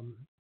 our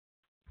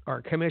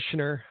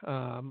commissioner,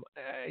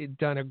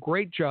 done a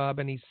great job,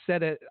 and he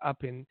set it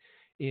up in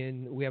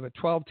we have a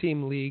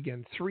 12-team league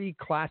and 3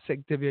 classic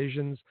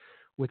divisions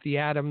with the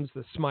Adams,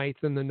 the Smythe,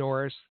 and the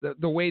Norris.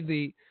 The way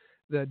the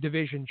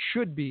division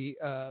should be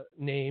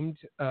named,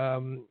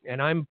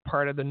 and I'm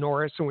part of the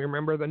Norris, and we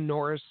remember the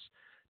Norris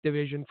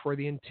division for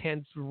the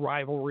intense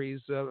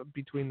rivalries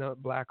between the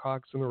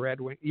Blackhawks and the Red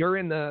Wings. You're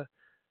in the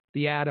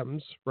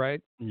Adams,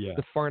 right? Yeah.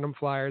 The Farnham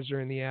Flyers are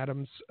in the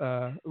Adams,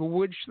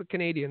 which the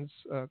Canadians,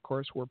 of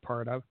course, were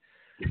part of.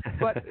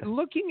 But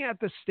looking at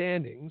the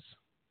standings,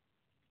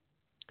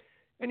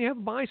 and you have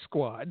my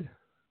squad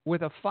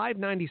with a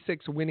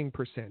 .596 winning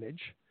percentage,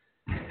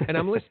 and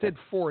I'm listed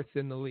 4th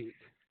in the league.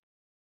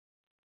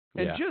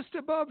 And just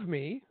above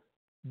me,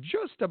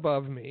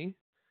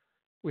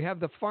 we have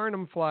the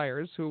Farnham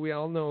Flyers, who we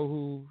all know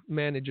who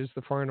manages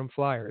the Farnham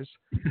Flyers,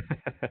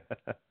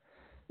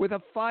 with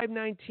a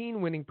 .519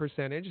 winning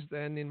percentage.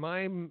 Then in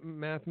my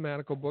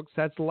mathematical books,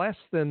 that's less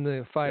than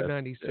the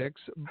 .596.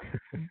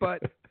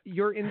 But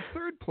you're in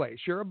 3rd place.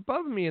 You're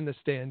above me in the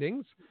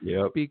standings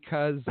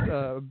because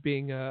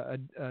being a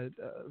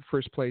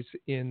first place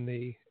in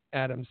the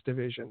Adams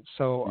division.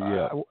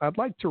 So I'd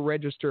like to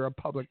register a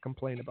public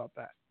complaint about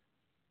that.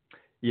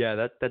 Yeah,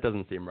 that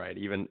doesn't seem right.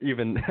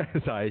 Even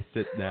as I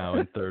sit now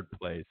in 3rd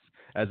place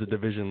as a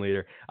division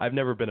leader, I've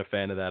never been a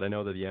fan of that. I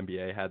know that the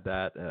NBA had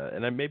that,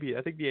 and I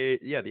think the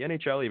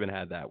NHL even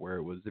had that, where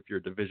it was if you're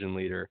a division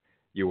leader,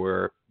 you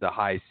were the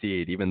high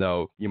seed, even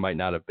though you might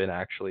not have been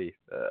actually,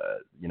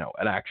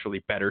 an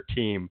actually better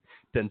team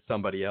than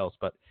somebody else.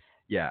 But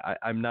yeah,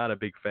 I'm not a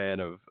big fan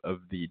of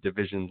the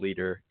division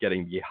leader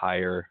getting the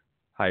higher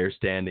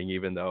standing,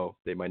 even though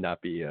they might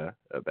not be a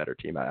better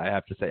team. I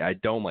have to say I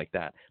don't like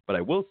that. But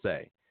I will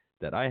say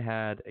that I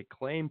had a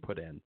claim put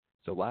in.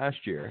 So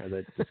last year, as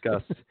I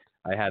discussed,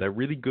 I had a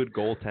really good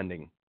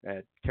goaltending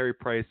at Carey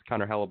Price,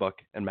 Connor Hellebuck,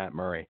 and Matt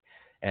Murray.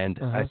 And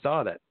I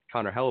saw that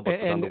Connor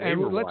Hellebuck was on the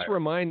waiver wire.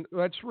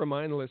 Let's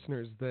remind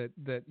listeners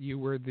that you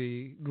were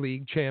the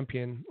league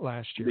champion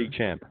last year. League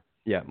champ.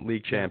 Yeah,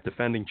 league champ,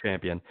 defending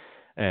champion.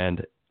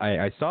 And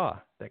I saw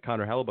that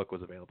Connor Hellebuck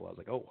was available. I was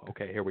like, oh,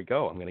 okay, here we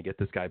go. I'm going to get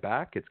this guy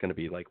back. It's going to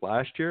be like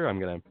last year. I'm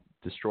going to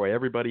destroy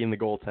everybody in the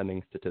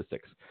goaltending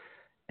statistics.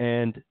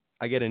 And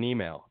I get an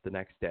email the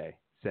next day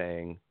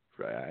saying,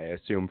 I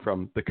assume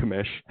from the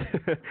commish,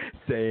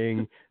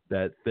 saying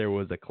that there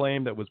was a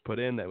claim that was put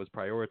in that was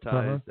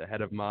prioritized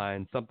ahead of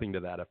mine, something to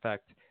that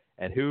effect.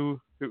 And who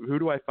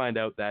do I find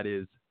out that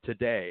is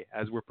today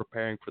as we're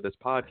preparing for this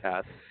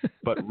podcast,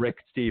 but Rick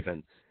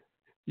Stevens.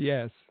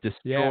 Yes.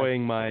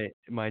 Destroying my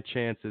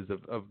chances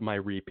of my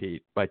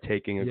repeat by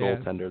taking a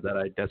goaltender that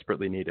I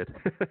desperately needed.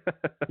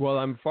 Well,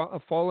 I'm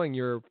following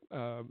your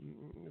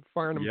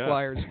Farnham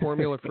Flyers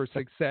formula for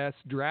success,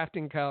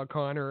 drafting Kyle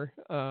Connor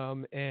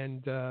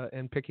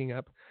and picking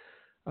up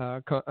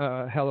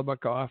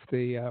Hellebuck off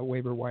the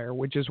waiver wire,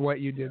 which is what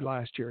you did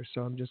last year.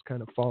 So I'm just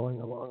kind of following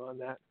along on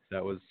that.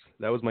 That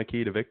was my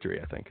key to victory,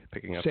 I think,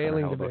 picking up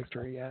sailing to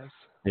victory. Yes.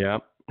 Yeah.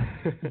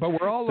 But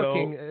we're all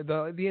looking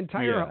the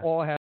entire All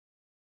Habs.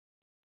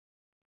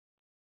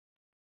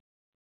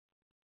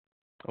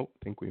 Oh,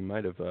 I think we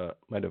might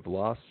have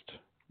lost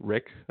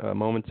Rick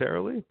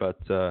momentarily, but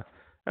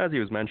as he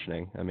was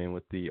mentioning, I mean,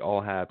 with the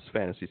All Habs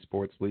Fantasy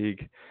Sports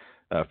League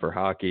for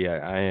hockey,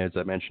 as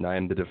I mentioned, I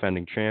am the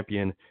defending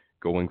champion,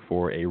 going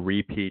for a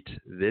repeat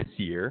this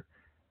year,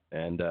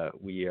 and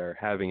we are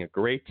having a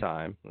great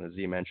time. As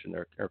he mentioned,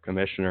 our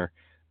commissioner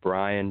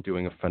Brian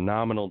doing a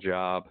phenomenal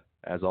job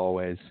as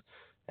always,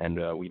 and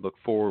we look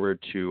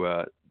forward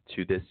to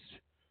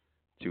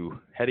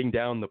heading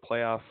down the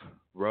playoff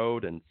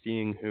road and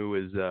seeing who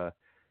is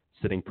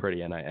sitting pretty.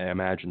 And I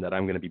imagine that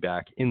I'm going to be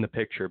back in the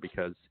picture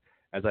because,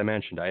 as I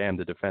mentioned, I am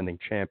the defending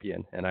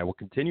champion, and I will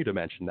continue to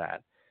mention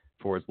that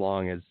for as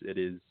long as it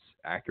is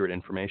accurate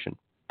information.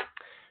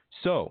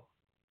 So,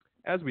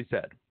 as we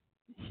said,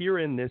 here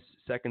in this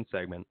second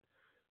segment,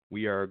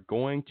 we are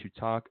going to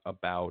talk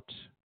about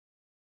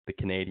the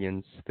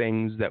Canadians,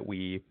 things that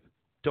we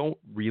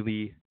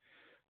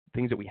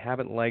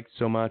haven't liked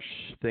so much,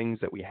 things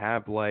that we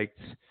have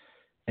liked,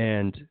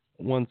 and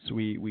once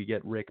we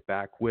get Rick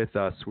back with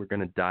us, we're going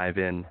to dive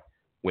in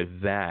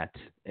with that.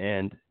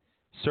 And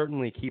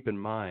certainly keep in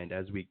mind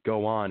as we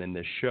go on in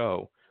this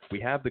show, we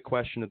have the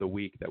question of the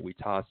week that we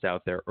tossed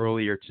out there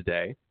earlier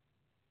today,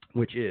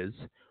 which is,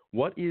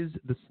 what is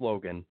the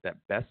slogan that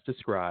best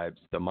describes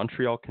the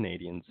Montreal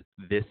Canadiens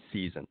this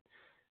season?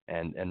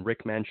 And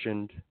Rick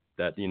mentioned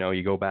that,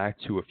 you go back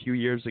to a few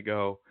years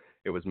ago,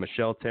 it was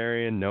Michel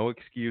Therrien, no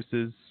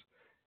excuses.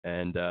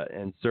 And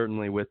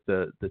certainly with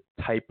the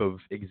type of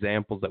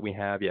examples that we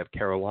have, you have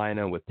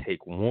Carolina with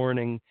Take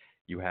Warning.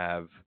 You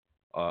have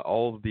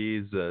all of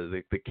these,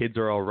 the kids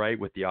are all right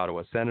with the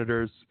Ottawa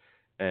Senators.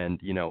 And,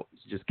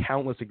 just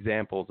countless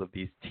examples of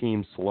these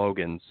team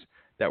slogans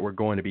that we're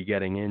going to be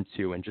getting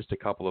into in just a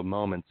couple of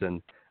moments.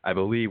 And I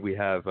believe we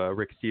have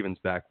Rick Stevens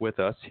back with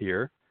us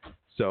here.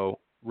 So,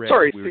 Rick,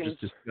 sorry, we were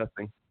just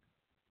discussing.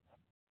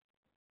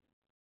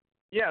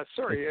 Yeah,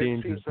 sorry.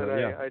 It seems that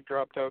I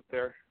dropped out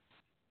there.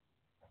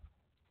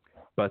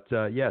 But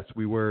yes,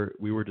 we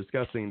were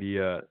discussing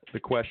the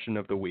question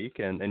of the week,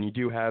 and you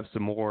do have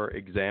some more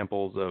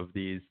examples of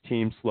these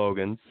team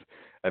slogans.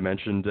 I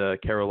mentioned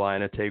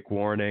Carolina, Take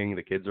Warning,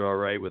 the kids are all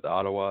right with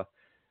Ottawa,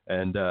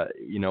 and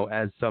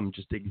as some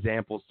just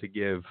examples to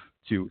give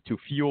to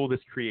fuel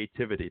this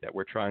creativity that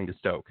we're trying to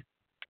stoke.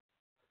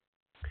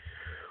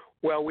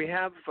 Well, we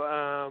have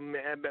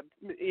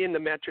in the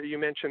Metro, you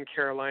mentioned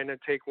Carolina,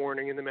 Take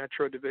Warning in the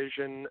Metro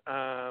Division.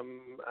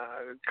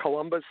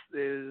 Columbus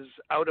is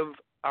Out of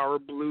Our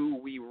Blue,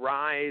 We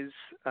Rise.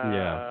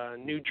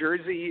 New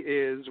Jersey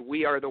is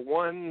We Are the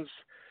Ones.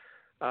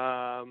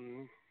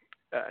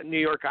 New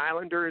York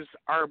Islanders,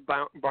 Our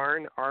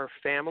Barn, Our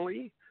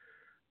Family.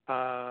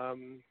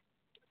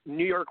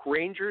 New York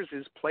Rangers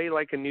is Play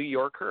Like a New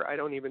Yorker. I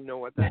don't even know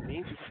what that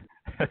means.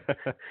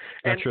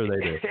 Not sure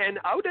they do. And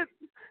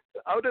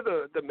out of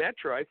the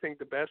Metro, I think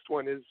the best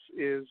one is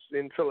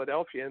in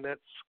Philadelphia, and that's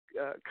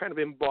kind of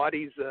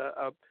embodies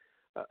a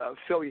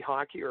Philly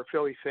hockey or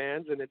Philly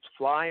fans, and it's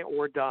Fly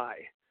or Die.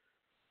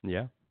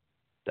 Yeah,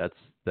 that's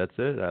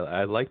it.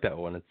 I like that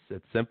one.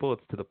 It's simple.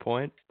 It's to the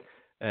point.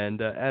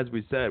 And as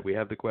we said, we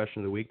have the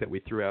question of the week that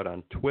we threw out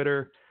on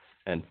Twitter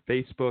and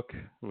Facebook,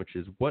 which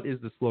is, what is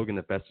the slogan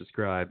that best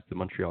describes the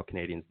Montreal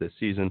Canadiens this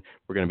season?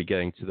 We're going to be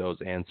getting to those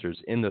answers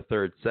in the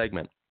third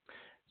segment.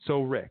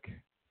 So, Rick,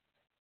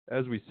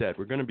 as we said,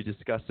 we're going to be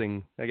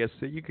discussing, I guess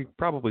you could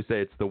probably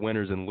say it's the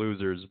winners and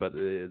losers, but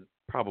it's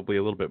probably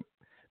a little bit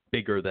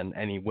bigger than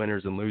any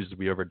winners and losers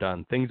we've ever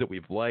done. Things that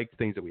we've liked,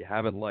 things that we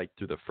haven't liked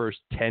through the first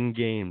 10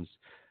 games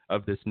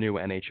of this new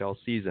NHL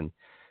season.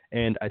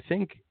 And I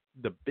think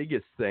the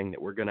biggest thing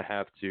that we're going to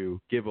have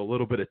to give a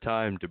little bit of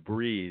time to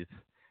breathe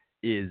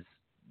is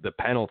the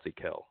penalty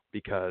kill,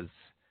 because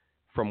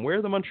from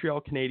where the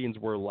Montreal Canadiens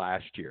were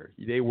last year,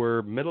 they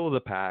were middle of the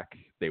pack,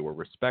 they were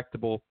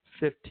respectable,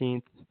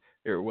 15th.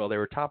 Well, they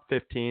were top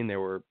 15. They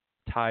were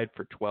tied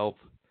for 12th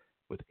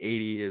with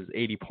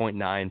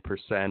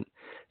 80.9%.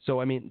 So,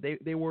 I mean,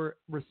 they were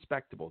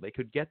respectable. They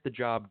could get the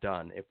job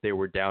done if they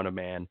were down a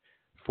man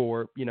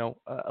for,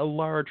 a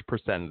large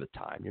percent of the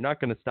time. You're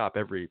not going to stop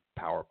every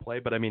power play,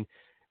 but I mean,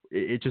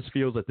 it just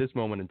feels at this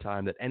moment in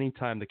time that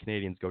anytime the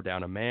Canadiens go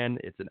down a man,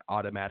 it's an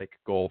automatic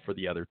goal for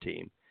the other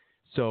team.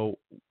 So,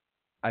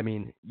 I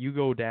mean, you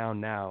go down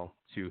now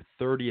to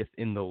 30th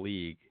in the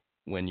league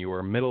when you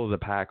were middle of the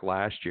pack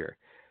last year.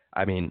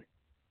 I mean,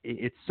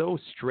 it's so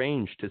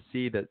strange to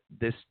see that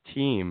this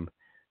team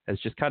has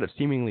just kind of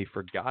seemingly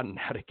forgotten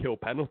how to kill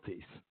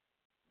penalties.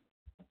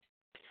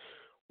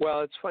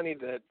 Well, it's funny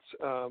that,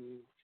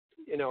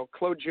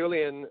 Claude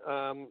Julien,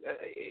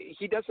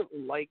 he doesn't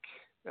like,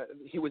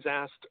 he was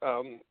asked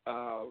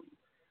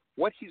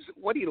what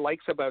he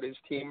likes about his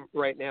team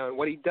right now and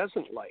what he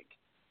doesn't like.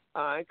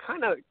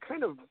 Kind of,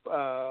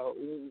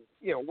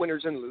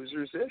 winners and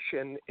losers-ish.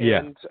 And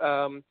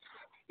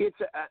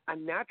it's a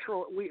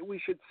natural, we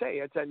should say,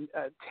 it's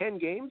 10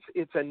 games.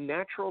 It's a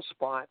natural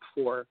spot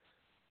for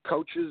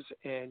coaches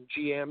and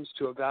GMs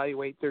to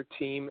evaluate their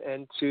team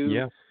and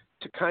to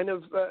kind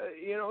of,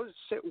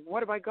 say,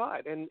 what have I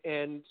got?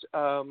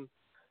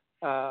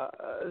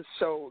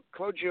 So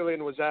Claude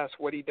Julien was asked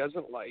what he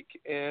doesn't like.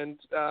 And,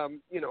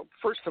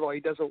 first of all, he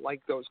doesn't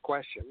like those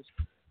questions.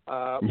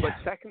 But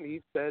second,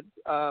 he said,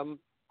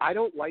 I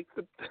don't like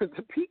the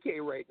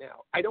PK right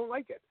now. I don't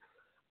like it.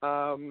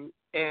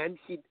 And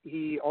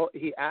he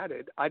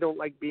added, I don't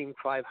like being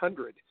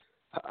 500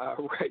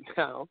 right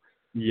now.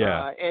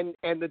 Yeah. And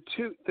the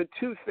two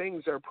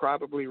things are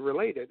probably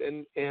related,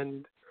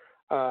 and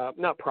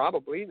not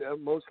probably,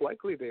 most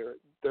likely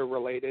they're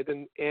related.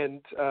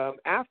 And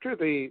after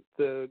the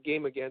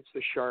game against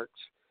the Sharks,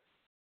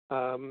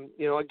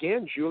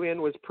 again,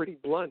 Julien was pretty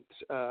blunt,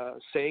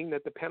 saying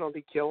that the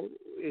penalty kill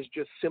is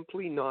just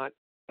simply not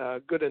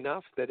good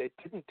enough, that it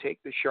didn't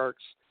take the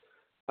Sharks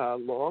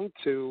long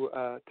to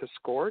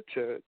score,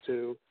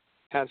 to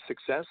have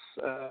success,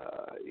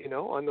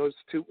 on those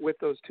two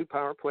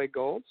power play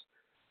goals.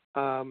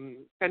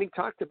 And he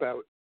talked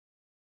about,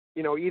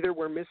 either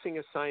we're missing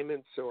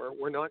assignments, or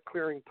we're not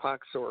clearing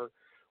pucks, or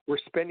we're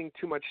spending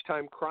too much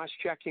time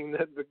cross-checking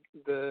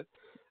the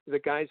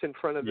guys in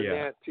front of the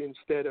net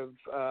instead of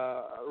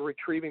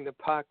retrieving the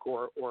puck,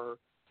 or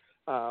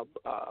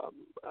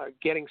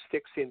getting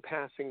sticks in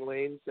passing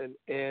lanes.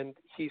 And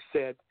he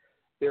said,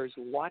 there's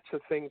lots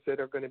of things that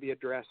are going to be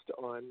addressed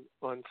on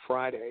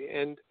Friday.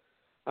 And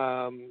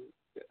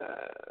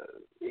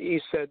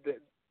he said that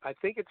I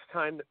think it's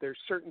time that there's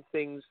certain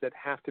things that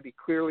have to be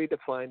clearly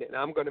defined, and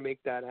I'm going to make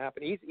that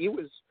happen. He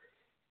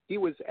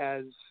was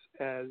as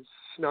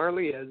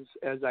snarly as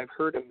I've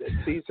heard him this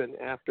season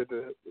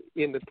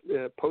in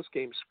the post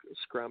game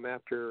scrum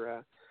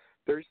after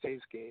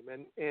Thursday's game,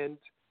 and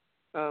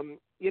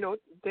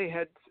they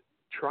had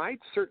tried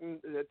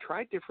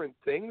different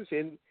things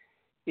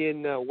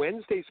in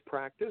Wednesday's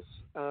practice.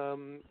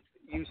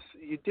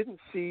 You didn't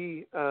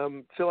see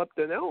Phillip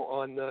Danault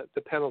on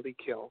the penalty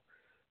kill.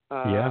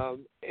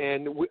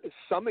 And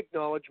some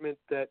acknowledgement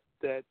that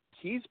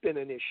he's been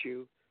an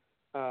issue.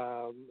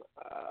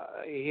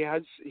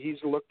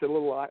 He's looked a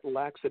little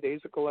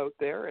lackadaisical out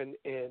there and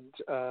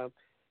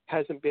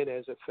hasn't been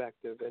as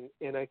effective.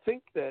 And I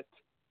think that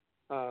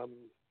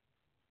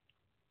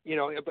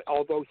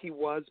although he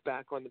was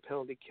back on the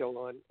penalty kill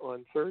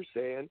on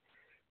Thursday, and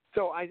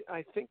so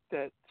I think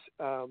that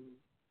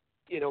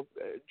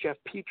Jeff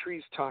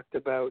Petry's talked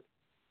about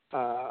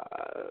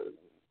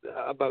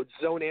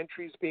zone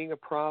entries being a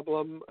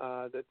problem,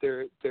 that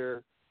they're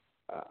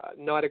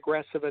not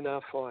aggressive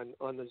enough on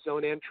the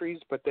zone entries,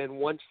 but then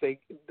once the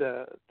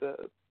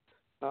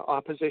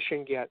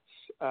opposition gets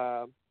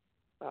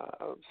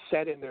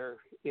set in the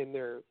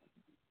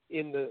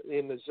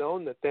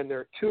zone, that then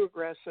they're too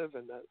aggressive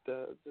and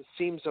the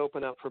seams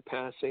open up for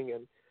passing,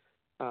 and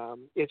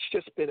it's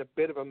just been a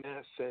bit of a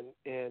mess. And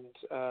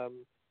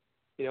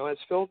as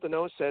Phil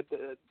Danault said,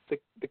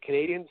 the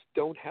Canadians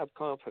don't have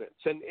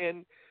confidence,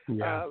 and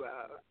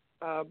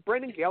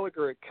Brendan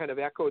Gallagher kind of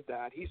echoed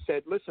that. He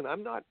said, "Listen,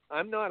 I'm not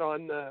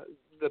on the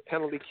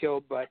penalty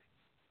kill, but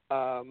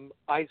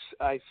I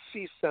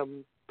see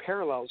some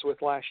parallels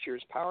with last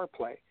year's power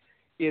play.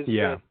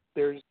 That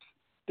there's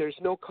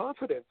no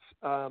confidence,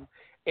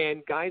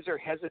 and guys are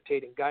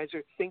hesitating, guys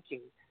are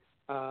thinking,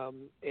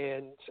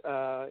 and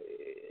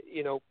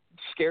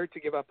scared to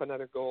give up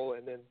another goal,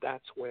 and then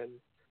that's when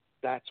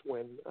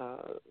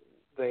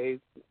they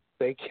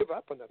give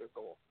up another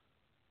goal."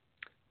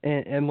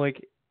 And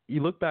like,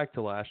 you look back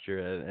to last year,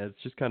 and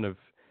it's just kind of,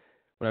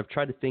 when I've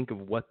tried to think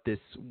of what this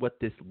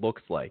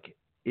looks like,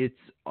 it's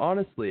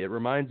honestly, it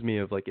reminds me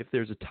of like if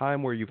there's a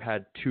time where you've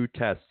had 2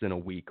 tests in a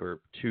week or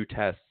 2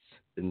 tests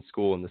in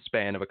school in the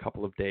span of a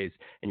couple of days,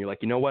 and you're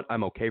like, you know what,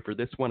 I'm okay for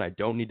this one. I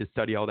don't need to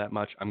study all that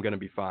much. I'm going to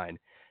be fine.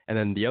 And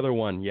then the other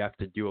one, you have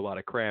to do a lot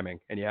of cramming,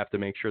 and you have to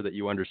make sure that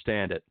you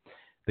understand it.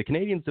 The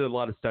Canadians did a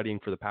lot of studying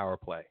for the power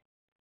play.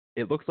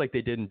 It looks like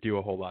they didn't do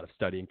a whole lot of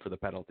studying for the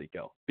penalty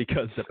kill,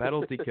 because the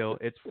penalty kill,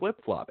 it's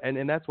flip-flop.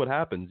 And that's what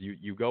happens.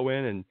 You go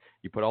in and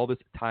you put all this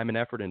time and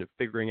effort into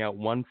figuring out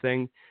one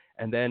thing,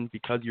 and then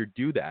because you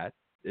do that,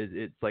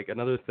 it's like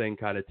another thing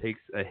kind of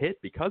takes a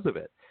hit because of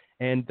it.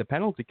 And the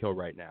penalty kill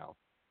right now,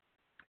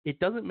 it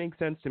doesn't make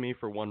sense to me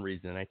for one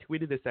reason, and I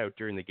tweeted this out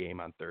during the game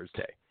on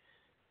Thursday.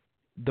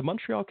 The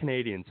Montreal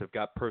Canadiens have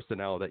got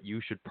personnel that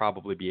you should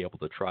probably be able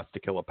to trust to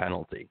kill a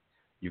penalty.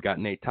 You've got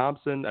Nate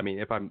Thompson. I mean,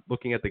 if I'm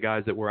looking at the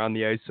guys that were on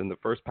the ice in the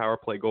first power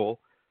play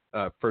goal,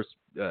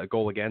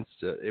 goal against,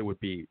 it would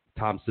be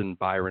Thompson,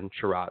 Byron,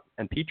 Sherratt,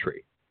 and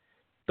Petry.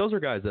 Those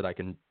are guys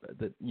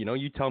that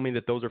you tell me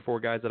that those are 4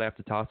 guys that I have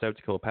to toss out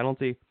to kill a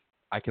penalty,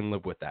 I can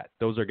live with that.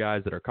 Those are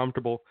guys that are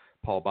comfortable.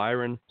 Paul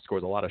Byron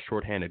scores a lot of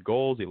shorthanded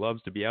goals. He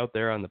loves to be out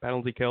there on the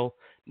penalty kill.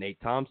 Nate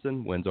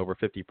Thompson wins over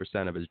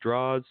 50% of his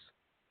draws,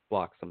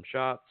 blocks some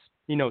shots.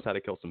 He knows how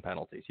to kill some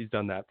penalties. He's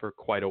done that for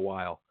quite a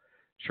while.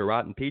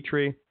 Sherratt and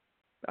Petry,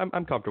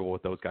 I'm comfortable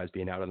with those guys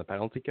being out on the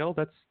penalty kill.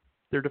 That's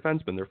their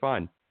defensemen. They're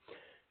fine.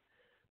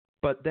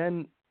 But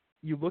then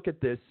you look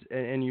at this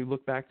and you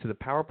look back to the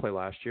power play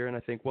last year, and I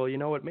think, well,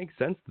 it makes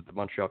sense that the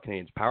Montreal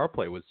Canadiens power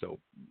play was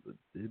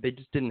they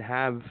just didn't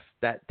have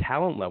that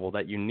talent level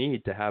that you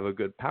need to have a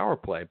good power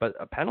play. But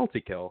a penalty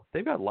kill,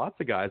 they've got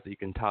lots of guys that you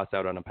can toss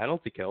out on a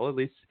penalty kill, at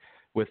least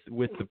with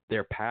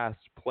their past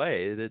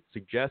play, that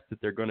suggests that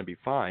they're going to be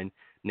fine.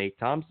 Nate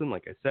Thompson,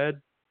 like I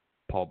said,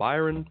 Paul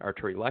Byron,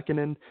 Arturi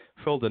Lehkonen,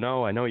 Phil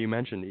Danault. I know you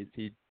mentioned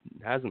he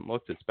hasn't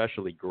looked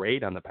especially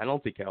great on the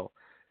penalty kill,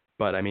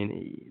 but I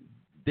mean,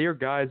 they're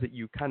guys that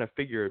you kind of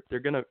figure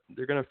they're gonna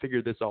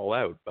figure this all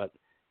out. But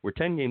we're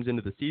 10 games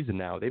into the season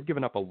now. They've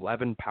given up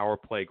 11 power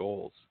play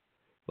goals.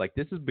 Like,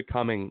 this is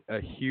becoming a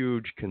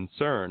huge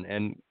concern.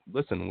 And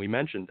listen, we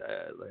mentioned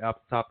off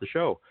the top of the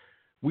show,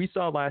 we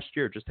saw last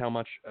year just how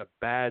much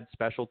bad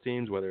special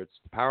teams, whether it's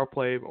the power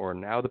play or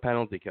now the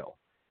penalty kill,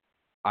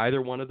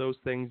 either one of those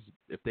things,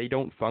 if they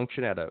don't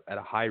function at a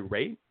high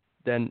rate,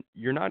 then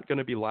you're not going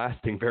to be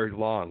lasting very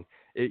long.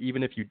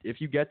 Even if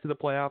you get to the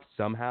playoffs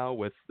somehow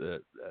with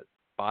the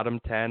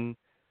bottom 10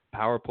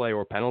 power play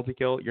or penalty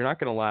kill, you're not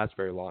going to last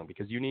very long,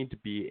 because you need to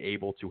be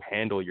able to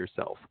handle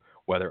yourself,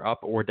 whether up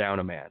or down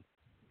a man.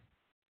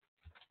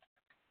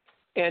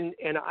 And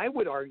I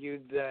would argue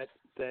that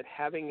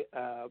having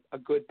a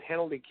good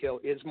penalty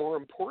kill is more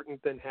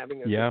important than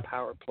having a good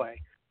power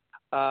play.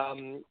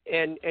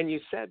 And you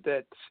said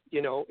that,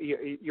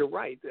 you're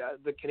right.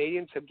 The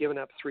Canadians have given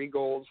up 3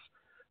 goals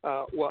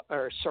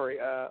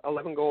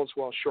 11 goals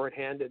while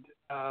shorthanded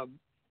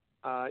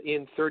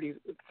in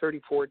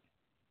 34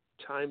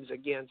 times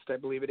against, I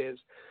believe it is.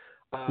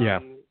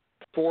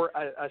 For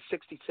a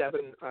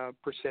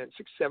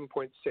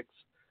 67.6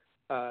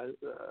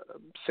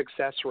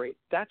 success rate.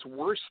 That's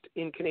worst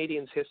in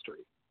Canadians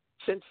history.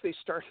 Since they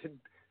started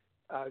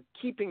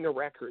keeping the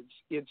records,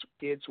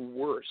 it's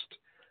worst.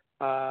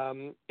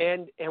 And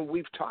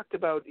we've talked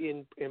about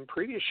in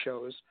previous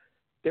shows,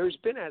 there's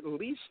been at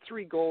least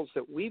 3 goals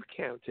that we've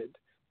counted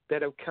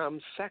that have come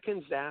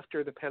seconds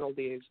after the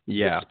penalty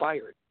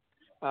expired.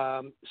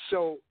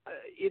 So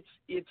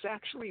it's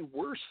actually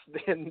worse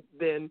than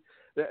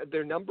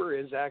their number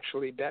is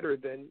actually better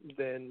than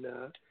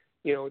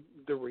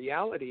the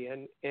reality.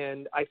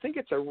 And I think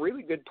it's a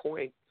really good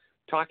point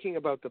talking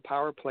about the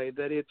power play,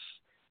 that it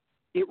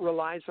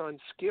relies on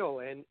skill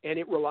and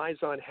it relies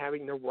on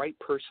having the right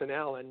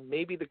personnel. And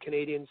maybe the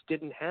Canadians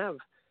didn't have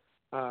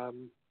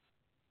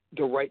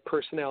the right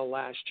personnel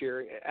last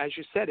year. As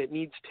you said, it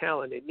needs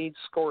talent, it needs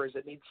scorers,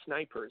 it needs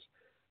snipers.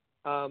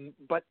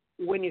 But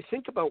when you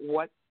think about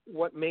what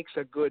makes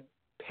a good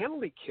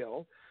penalty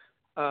kill,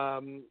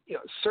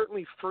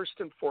 certainly first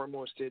and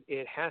foremost,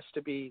 it has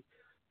to be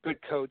good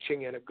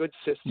coaching and a good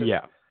system.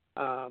 Yeah.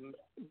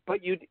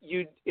 But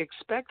you'd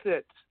expect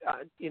that,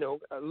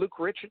 Luke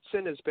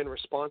Richardson has been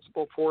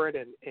responsible for it,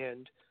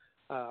 and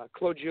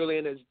Claude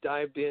Julien has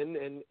dived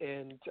in,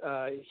 and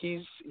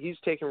he's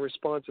taken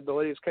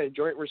responsibility. It's kind of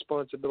joint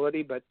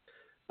responsibility, but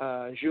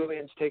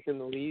Julien's taken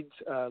the leads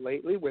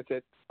lately with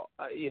it.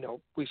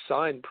 We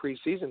saw in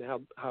preseason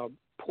how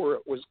poor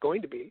it was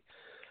going to be.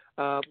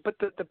 But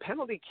the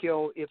penalty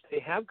kill, if they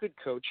have good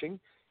coaching,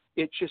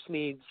 it just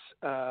needs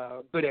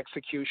good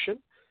execution.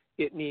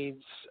 It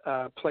needs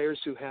players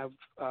who have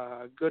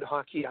good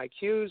hockey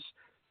IQs,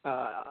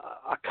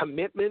 a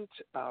commitment,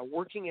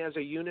 working as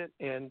a unit,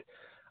 and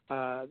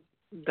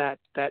that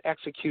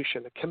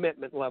execution, the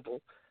commitment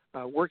level,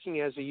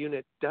 working as a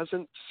unit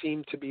doesn't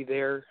seem to be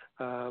there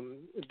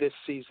this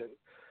season.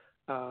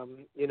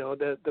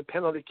 The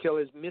penalty kill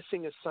is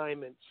missing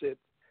assignments. It's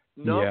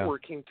not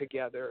working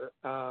together.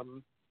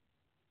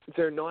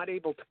 They're not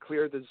able to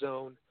clear the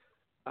zone.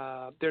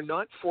 They're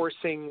not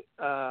forcing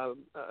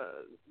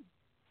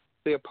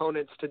the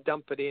opponents to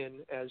dump it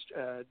in, as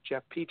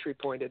Jeff Petrie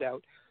pointed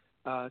out,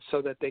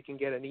 so that they can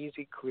get an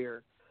easy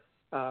clear.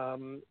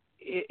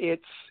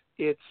 It's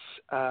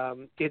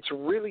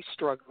really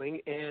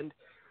struggling, and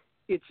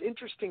it's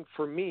interesting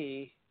for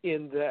me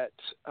in that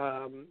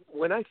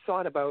when I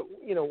thought about,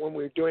 when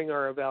we were doing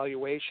our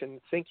evaluation,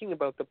 thinking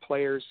about the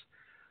players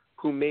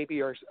who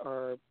maybe are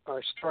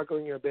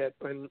struggling a bit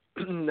and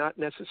not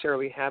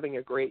necessarily having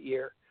a great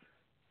year.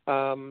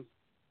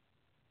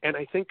 And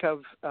I think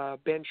of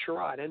Ben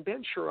Sherratt. And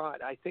Ben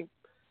Sherratt, I think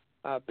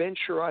Ben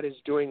Sherratt is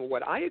doing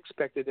what I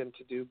expected him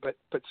to do, but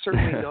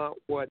certainly not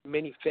what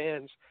many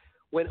fans.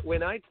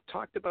 When I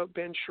talked about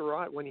Ben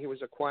Sherratt when he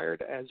was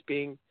acquired as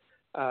being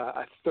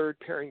a third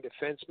pairing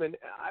defenseman,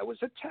 I was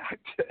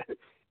attacked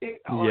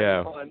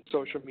on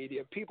social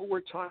media. People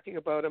were talking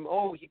about him.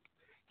 Oh,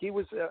 he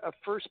was a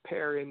first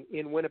pair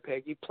in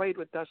Winnipeg. He played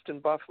with Dustin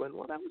Byfuglien.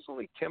 Well, that was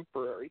only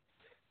temporary.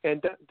 And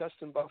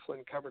Dustin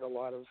Byfuglien covered a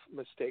lot of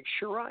mistakes.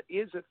 Sherratt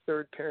is a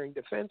third pairing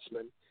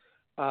defenseman.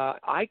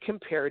 I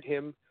compared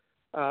him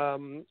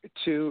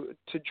to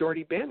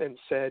Jordie Benn and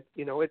said,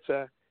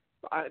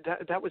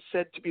 that was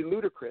said to be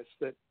ludicrous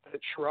that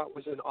Sherratt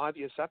was an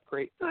obvious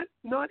upgrade.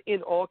 Not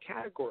in all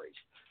categories.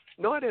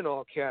 Not in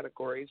all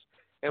categories.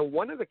 And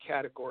one of the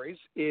categories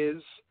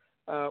is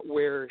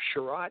where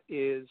Sherratt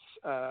is,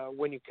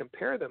 when you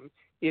compare them,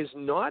 is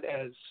not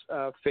as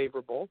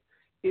favorable,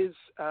 is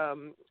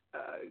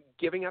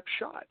giving up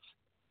shots.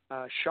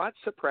 Shot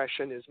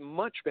suppression is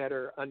much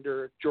better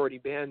under Jordie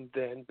Benn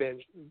than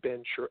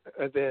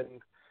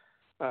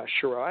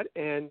Sherratt,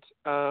 and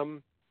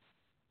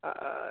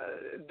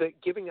the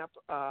giving up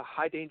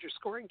high danger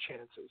scoring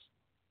chances.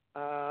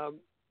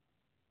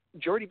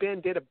 Jordie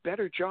Benn did a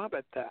better job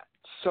at that,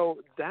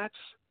 so that's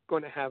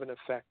going to have an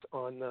effect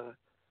on the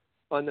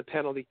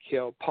penalty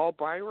kill. Paul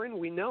Byron,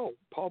 we know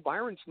Paul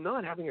Byron's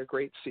not having a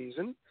great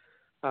season.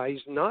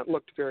 He's not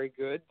looked very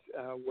good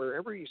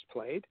wherever he's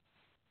played,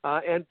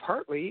 and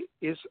partly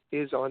is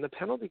on the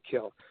penalty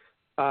kill.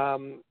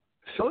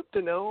 Phillip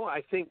Danault,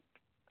 I think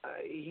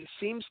he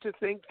seems to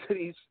think that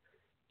he's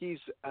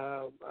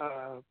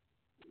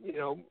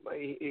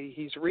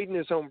reading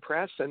his own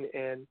press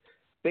and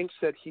thinks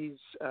that he's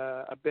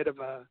a bit of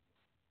a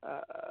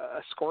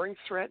scoring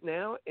threat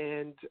now,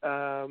 and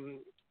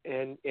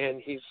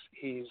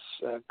he's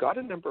got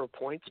a number of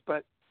points,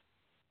 but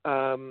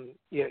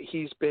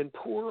he's been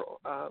poor,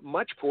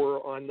 much poorer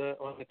on the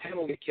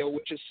penalty kill,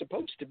 which is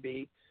supposed to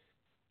be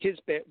his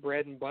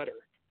bread and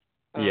butter.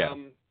 I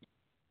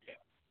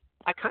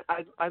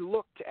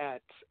looked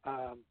at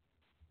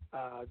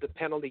the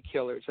penalty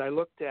killers. I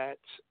looked at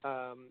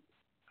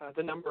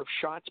the number of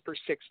shots per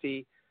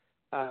 60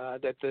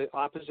 that the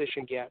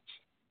opposition gets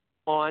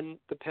on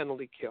the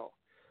penalty kill.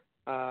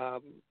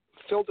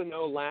 Phil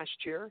Danault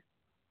last year,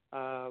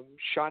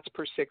 shots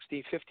per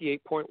 60,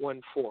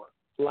 58.14.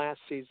 last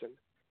season.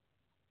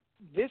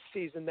 This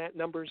season, that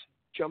number's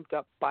jumped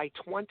up by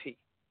 20.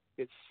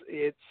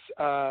 It's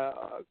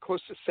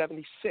close to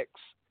 76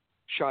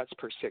 shots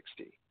per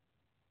 60.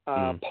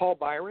 Paul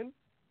Byron,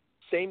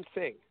 same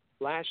thing.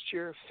 Last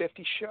year,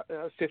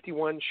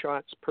 51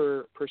 shots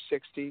per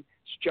 60. It's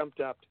jumped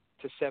up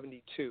to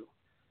 72.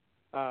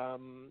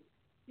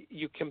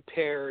 You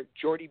compare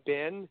Jordy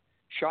Ben,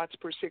 shots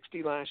per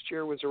 60 last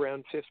year was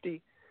around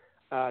 50.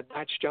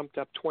 That's jumped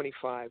up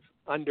 25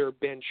 under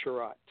Ben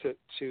Sherratt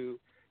to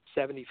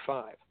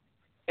 75.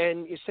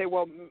 And you say,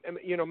 well,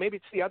 maybe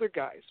it's the other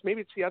guys.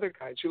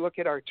 You look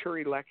at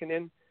Arturi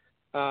Lehkonen,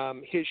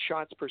 his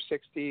shots per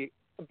 60,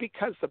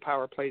 because the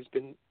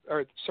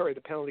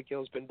the penalty kill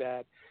has been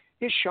bad.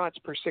 His shots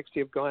per 60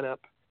 have gone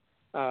up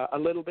a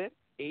little bit,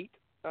 8,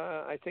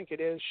 I think it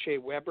is. Shea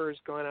Weber has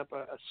gone up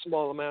a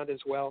small amount as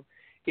well.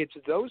 It's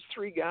those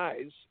three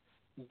guys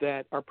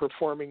that are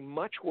performing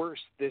much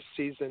worse this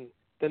season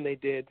than they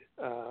did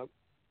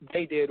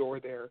or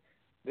their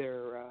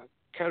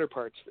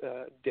counterparts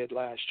did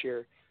last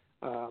year.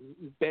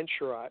 Ben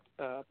Sherratt,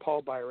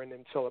 Paul Byron,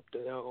 and Phillip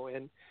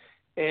Danault.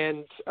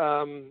 And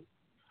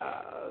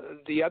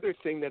the other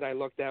thing that I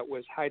looked at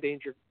was high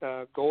danger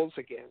goals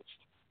against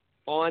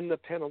on the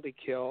penalty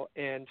kill,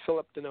 and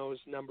Phillip Danault's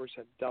numbers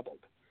have doubled.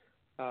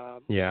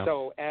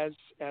 So as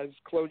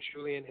Claude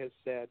Julien has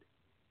said,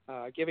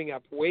 giving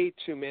up way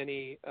too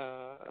many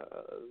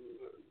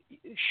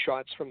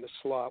shots from the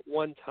slot,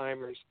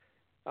 one-timers,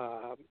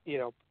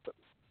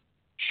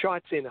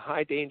 shots in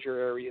high danger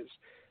areas.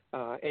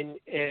 I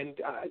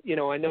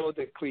know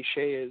the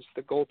cliche is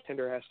the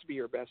goaltender has to be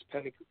your best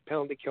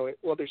penalty killer.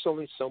 Well, there's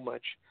only so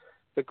much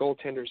the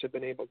goaltenders have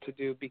been able to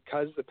do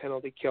because the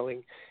penalty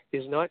killing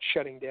is not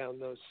shutting down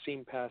those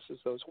seam passes,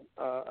 those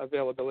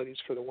availabilities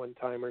for the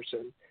one-timers,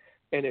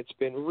 and it's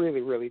been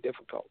really, really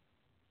difficult.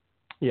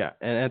 Yeah,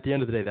 and at the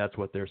end of the day, that's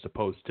what they're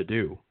supposed to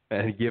do,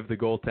 and give the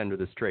goaltender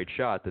the straight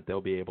shot that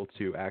they'll be able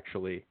to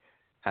actually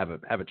have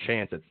a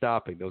chance at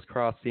stopping. Those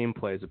cross-seam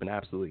plays have been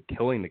absolutely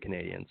killing the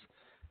Canadiens,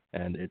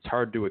 and it's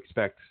hard to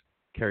expect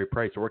Carey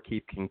Price or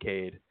Keith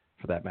Kincaid,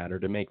 for that matter,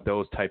 to make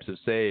those types of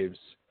saves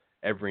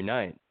every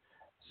night.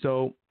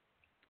 So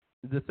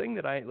the thing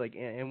that I like,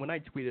 and when I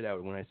tweeted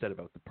out, when I said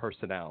about the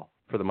personnel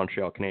for the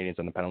Montreal Canadiens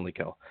on the penalty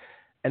kill,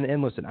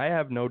 and listen, I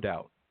have no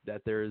doubt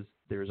that there's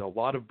a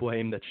lot of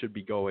blame that should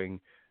be going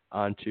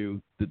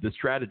onto the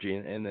strategy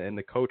and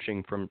the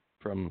coaching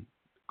from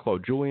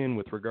Claude Julien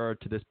with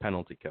regard to this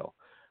penalty kill.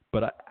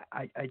 But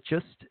I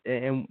just,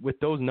 and with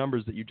those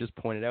numbers that you just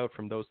pointed out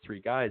from those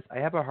three guys, I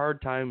have a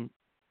hard time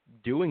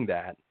doing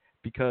that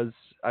because,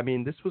 I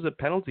mean, this was a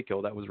penalty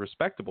kill that was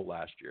respectable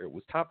last year. It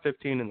was top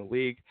 15 in the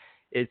league.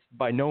 It's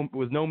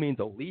was no means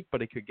elite,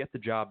 but it could get the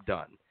job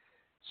done.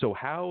 So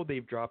how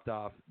they've dropped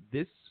off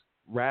this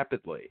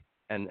rapidly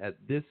and at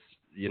this,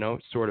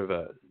 sort of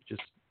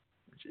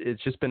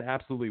it's just been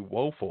absolutely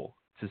woeful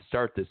to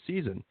start this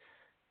season.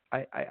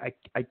 I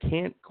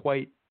can't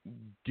quite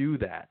do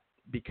that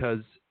because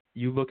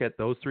you look at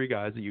those three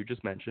guys that you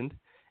just mentioned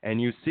and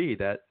you see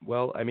that,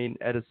 well, I mean,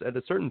 at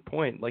a certain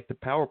point, like the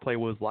power play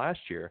was last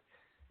year,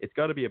 it's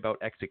got to be about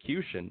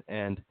execution.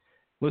 And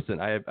listen,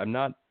 I'm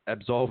not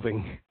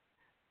absolving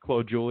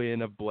Claude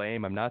Julien of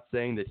blame. I'm not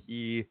saying that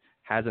he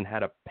hasn't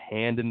had a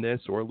hand in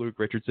this, or Luke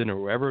Richardson, or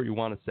whoever you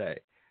want to say.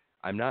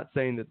 I'm not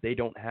saying that they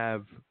don't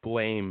have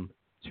blame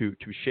to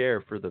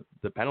share for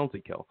the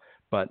penalty kill.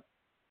 But,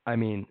 I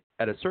mean,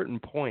 at a certain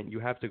point, you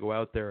have to go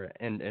out there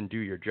and do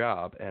your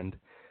job. And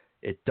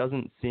it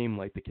doesn't seem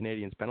like the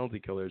Canadiens penalty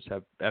killers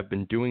have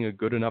been doing a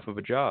good enough of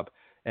a job.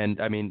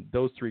 And, I mean,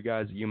 those three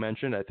guys that you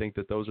mentioned, I think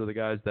that those are the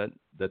guys that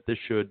this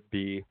should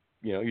be,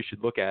 you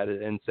should look at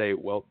it and say,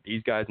 well,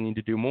 these guys need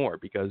to do more,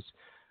 because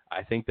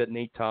I think that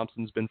Nate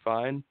Thompson's been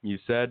fine. You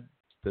said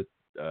that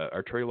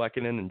Arturi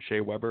Lehkonen and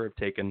Shea Weber have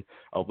taken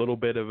a little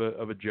bit of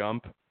a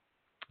jump,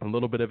 a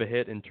little bit of a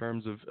hit in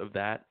terms of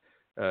that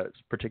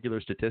particular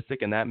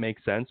statistic, and that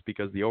makes sense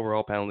because the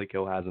overall penalty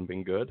kill hasn't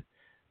been good.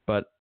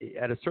 But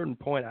at a certain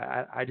point,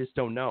 I just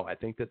don't know. I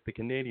think that the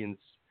Canadiens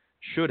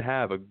should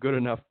have a good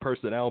enough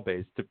personnel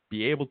base to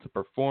be able to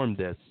perform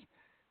this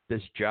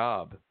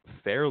job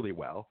fairly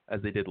well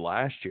as they did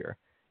last year.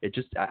 It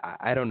just,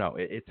 I don't know.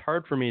 It's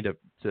hard for me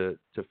to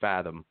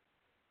fathom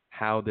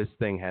how this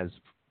thing has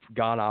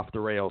gone off the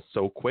rails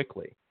so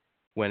quickly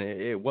when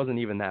it wasn't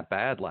even that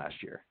bad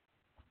last year.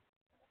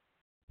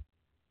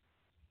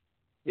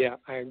 Yeah,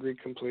 I agree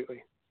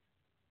completely.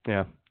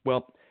 Yeah.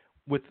 Well,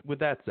 with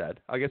that said,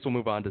 I guess we'll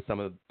move on to some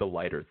of the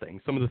lighter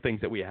things, some of the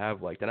things that we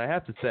have liked. And I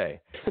have to say,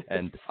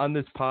 and on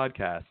this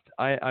podcast,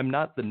 I'm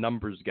not the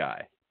numbers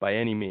guy by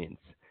any means,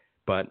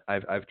 but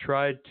I've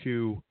tried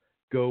to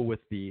go with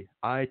the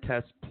eye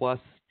test plus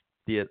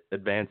the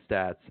advanced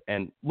stats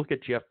and look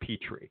at Jeff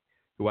Petrie,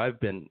 who I've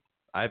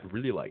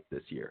really liked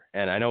this year.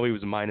 And I know he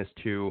was a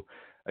 -2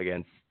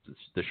 against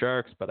the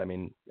Sharks, but I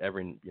mean,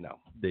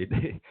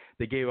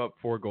 they gave up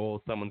 4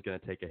 goals. Someone's going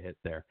to take a hit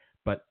there.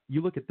 But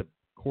you look at the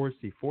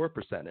Corsi for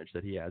percentage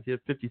that he has. He has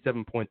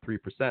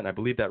 57.3%. I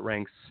believe that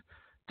ranks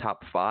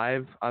top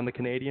 5 on the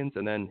Canadians,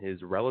 and then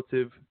his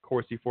relative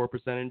Corsi for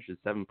percentage is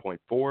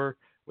 7.4,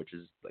 which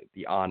is like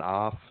the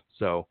on-off.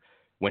 So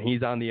when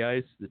he's on the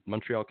ice, the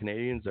Montreal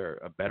Canadiens are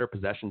a better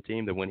possession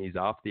team than when he's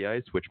off the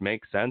ice, which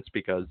makes sense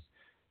because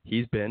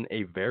he's been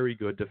a very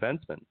good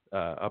defenseman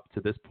up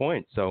to this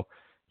point. So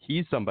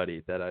he's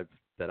somebody that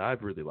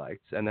I've really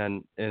liked. And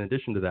then in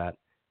addition to that,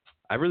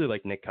 I really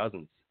like Nick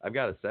Cousins, I've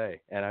got to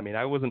say. And I mean,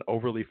 I wasn't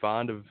overly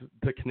fond of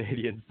the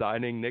Canadians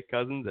signing Nick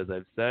Cousins, as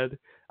I've said.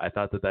 I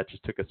thought that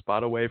just took a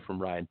spot away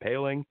from Ryan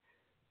Poehling,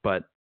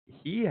 but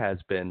he has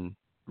been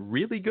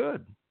really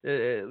good,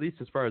 at least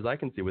as far as I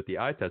can see with the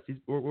eye test.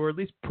 Or at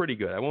least pretty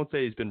good. I won't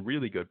say he's been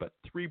really good, but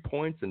 3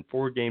 points in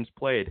 4 games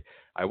played.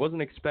 I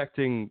wasn't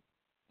expecting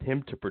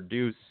him to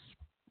produce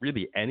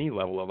really any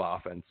level of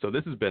offense. So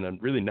this has been a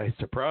really nice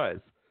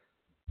surprise.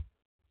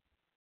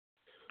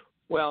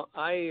 Well,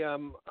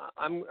 I'm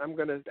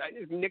gonna.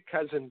 Nick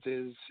Cousins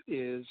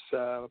is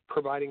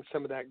providing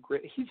some of that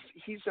grit.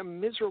 He's a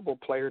miserable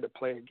player to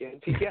play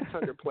against. He gets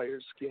under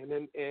players'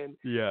 skin, and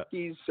yeah,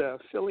 he's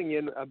filling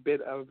in a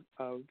bit of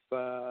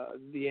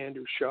the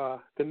Andrew Shaw,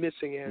 the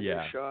missing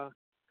Andrew Shaw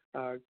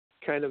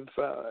kind of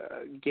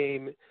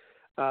game.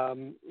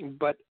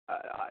 But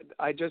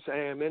I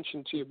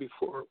mentioned to you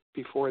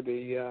before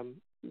the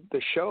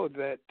show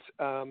that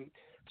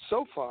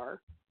so far.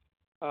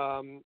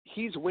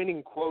 He's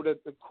winning quote of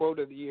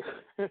the year.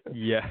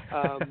 Yeah.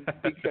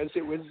 Because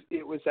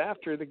it was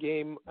after the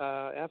game,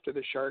 after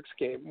the Sharks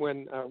game,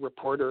 when a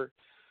reporter,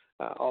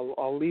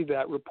 I'll leave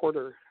that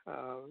reporter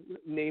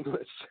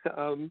nameless.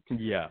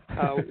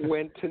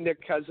 Went to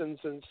Nick Cousins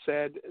and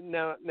said,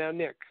 "Now,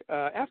 Nick,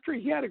 after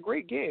he had a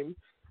great game,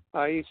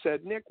 he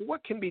said, Nick,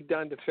 what can be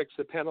done to fix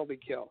the penalty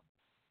kill?"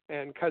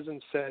 And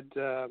Cousins said,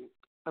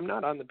 "I'm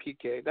not on the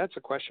PK. That's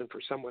a question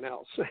for someone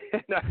else."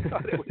 And I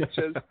thought it was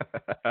just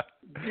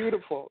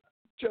beautiful.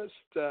 Just,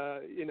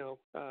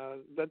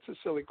 that's a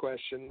silly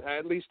question.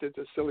 At least it's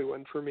a silly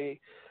one for me.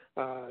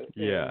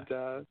 And,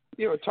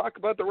 talk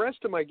about the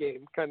rest of my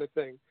game kind of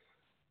thing.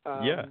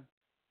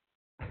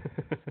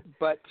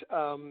 But,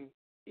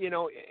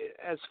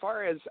 as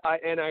far as I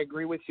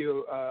agree with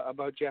you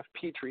about Jeff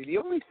Petrie, the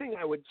only thing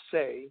I would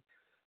say,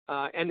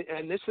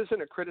 and this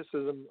isn't a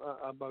criticism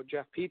about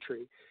Jeff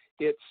Petrie,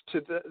 it's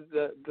to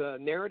the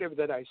narrative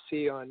that I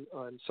see on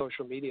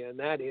social media, and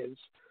that is,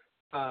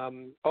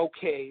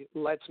 okay,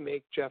 let's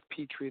make Jeff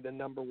Petrie the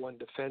number 1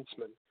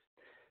 defenseman.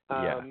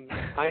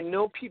 I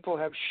know people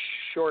have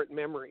short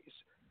memories,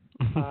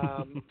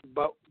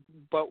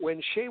 but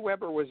when Shea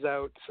Weber was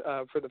out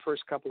for the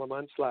first couple of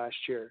months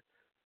last year,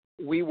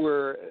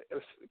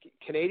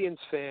 Canadiens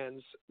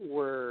fans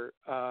were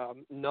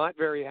not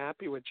very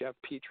happy with Jeff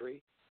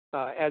Petrie.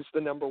 As the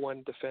number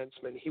 1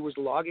 defenseman. He was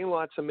logging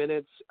lots of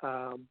minutes,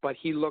 but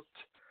he looked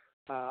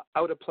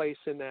out of place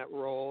in that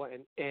role.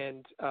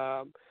 And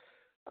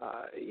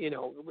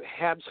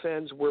Habs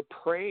fans were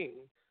praying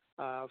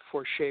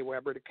for Shea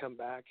Weber to come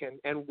back.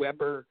 And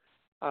Weber,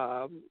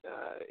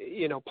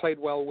 played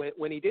well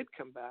when he did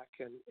come back.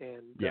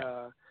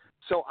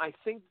 So I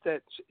think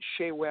that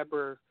Shea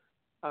Weber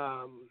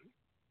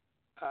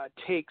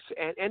takes –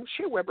 and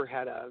Shea Weber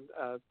had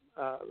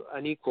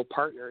an equal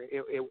partner,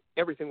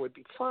 everything would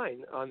be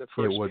fine on the first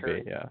pairing. It would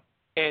be, yeah.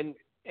 And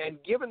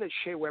given that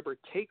Shea Weber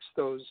takes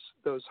those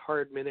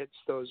hard minutes,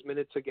 those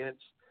minutes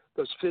against,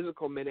 those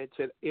physical minutes,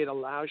 it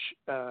allows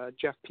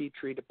Jeff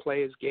Petrie to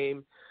play his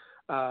game,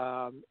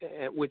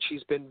 which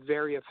he's been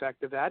very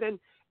effective at, and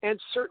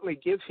certainly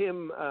give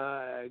him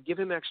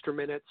extra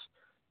minutes.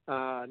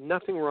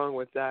 Nothing wrong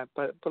with that,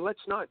 but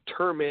let's not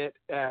term it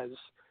as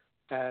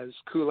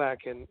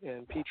Kulak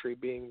and Petrie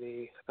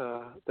being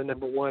the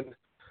number 1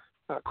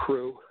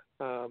 crew.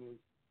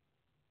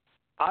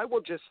 I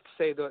will just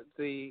say that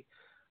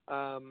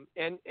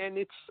and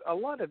it's a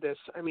lot of this.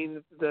 I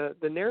mean,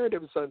 the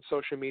narratives on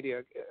social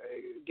media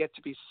get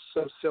to be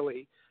so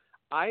silly.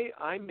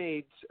 I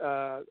made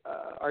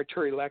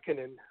Arturi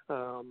Lehkonen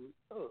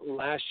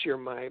last year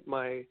my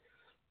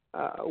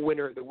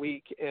winner of the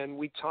week, and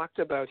we talked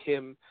about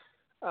him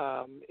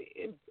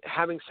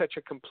having such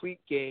a complete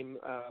game.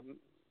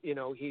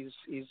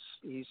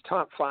 He's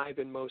top 5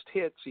 in most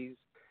hits.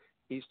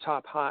 He's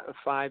top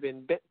 5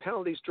 in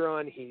penalties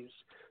drawn. He's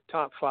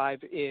top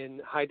 5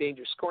 in high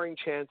danger scoring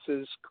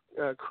chances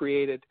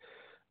created.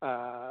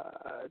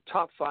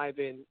 Top 5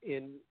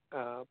 in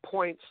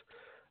points.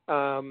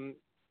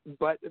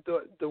 But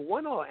the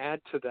one I'll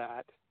add to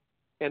that,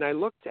 and I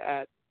looked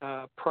at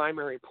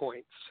primary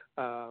points,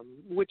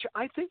 which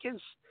I think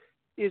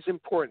is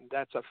important.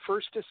 That's a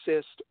first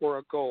assist or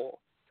a goal.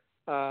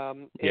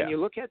 And you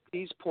look at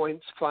these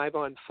points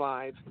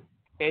 5-on-5,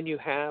 and you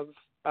have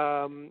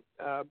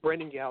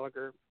Brendan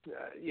Gallagher.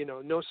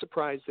 No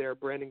surprise there,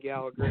 Brendan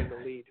Gallagher in the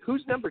lead.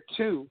 Who's number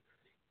 2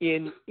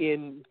 in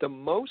the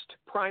most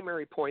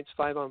primary points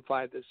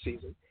 5-on-5 this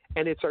season?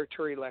 And it's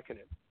Arturi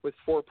Lehkonen with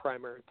 4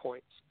 primary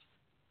points.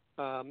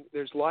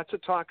 There's lots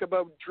of talk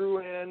about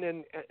Drouin,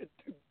 and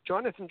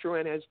Jonathan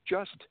Drouin has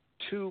just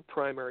 2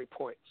 primary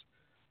points.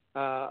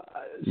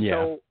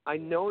 So I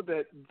know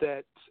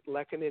that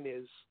Lehkonen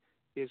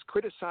is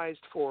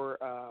criticized for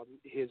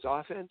his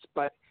offense,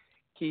 but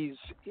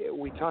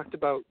we talked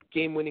about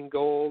game-winning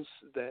goals,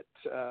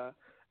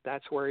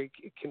 that's where he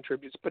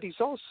contributes, but he's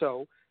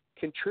also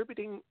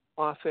contributing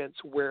offense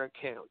where it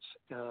counts,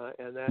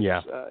 and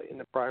that's in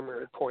the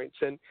primary points.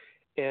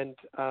 And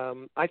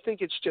I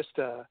think it's just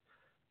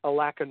a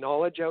lack of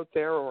knowledge out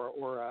there, or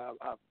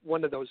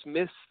one of those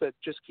myths that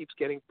just keeps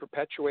getting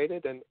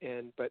perpetuated.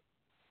 But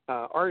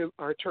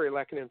Artturi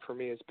Lehkonen for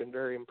me has been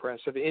very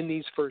impressive in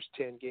these first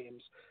 10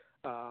 games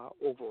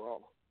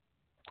overall.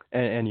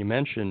 And you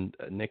mentioned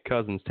Nick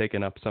Cousins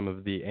taking up some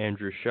of the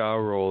Andrew Shaw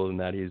role, and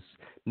that he's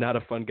not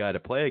a fun guy to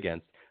play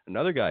against.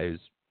 Another guy who's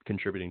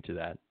contributing to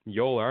that,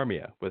 Joel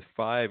Armia, with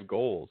 5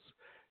 goals.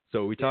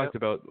 So we talked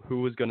about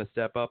who was going to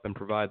step up and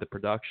provide the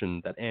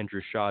production that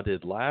Andrew Shaw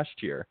did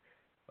last year.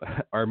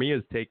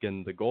 Armia's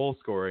taken the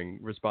goal-scoring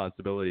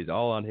responsibilities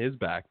all on his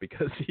back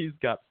because he's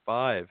got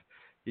 5.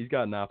 He's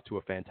gotten off to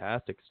a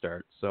fantastic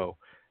start. So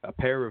a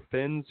pair of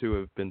Finns who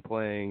have been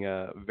playing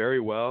very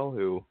well,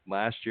 who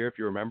last year, if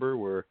you remember,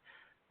 were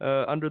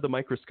under the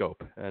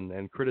microscope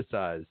and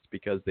criticized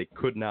because they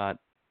could not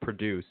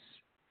produce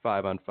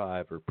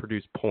 5-on-5 or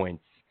produce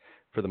points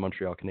for the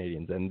Montreal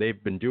Canadiens, and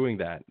they've been doing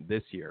that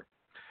this year.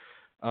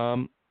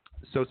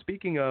 So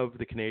speaking of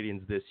the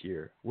Canadiens this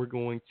year, we're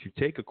going to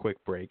take a quick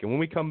break, and when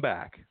we come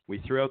back, we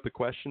threw out the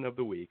question of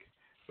the week,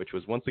 which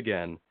was once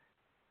again,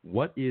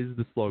 what is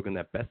the slogan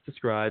that best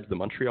describes the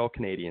Montreal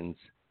Canadiens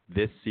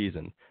this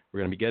season?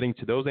 We're going to be getting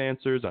to those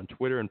answers on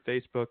Twitter and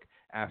Facebook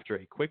after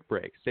a quick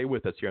break. Stay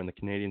with us here on the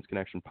Canadiens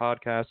Connection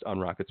podcast on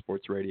Rocket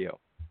Sports Radio.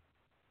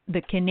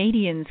 The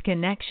Canadiens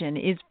Connection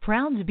is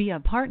proud to be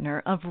a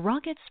partner of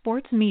Rocket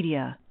Sports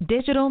Media,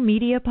 digital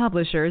media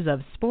publishers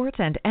of sports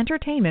and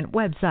entertainment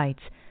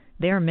websites.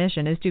 Their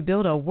mission is to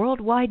build a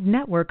worldwide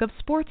network of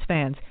sports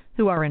fans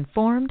who are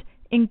informed,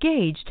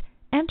 engaged,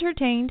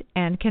 entertained,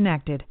 and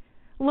connected.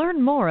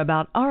 Learn more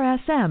about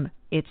RSM,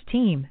 its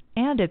team,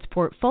 and its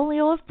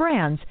portfolio of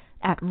brands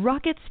at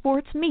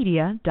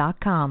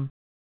rocketsportsmedia.com.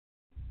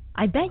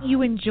 I bet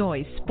you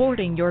enjoy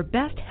sporting your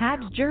best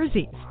Habs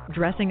jerseys,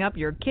 dressing up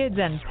your kids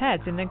and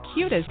pets in the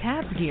cutest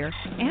Habs gear,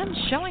 and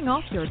showing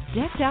off your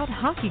decked-out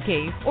hockey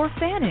cave or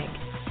fanning.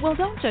 Well,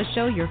 don't just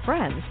show your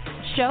friends.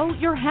 Show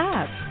your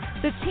Habs.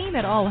 The team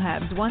at All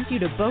Habs wants you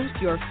to boast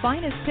your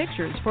finest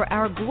pictures for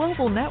our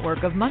global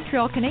network of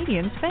Montreal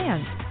Canadiens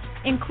fans.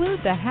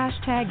 Include the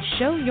hashtag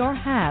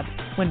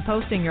 #ShowYourHabs when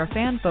posting your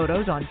fan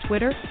photos on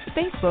Twitter,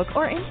 Facebook,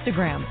 or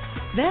Instagram.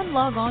 Then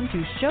log on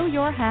to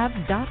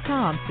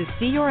showyourhabs.com to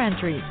see your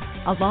entries,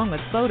 along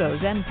with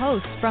photos and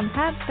posts from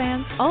Habs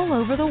fans all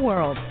over the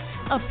world.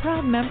 A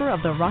proud member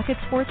of the Rocket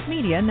Sports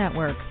Media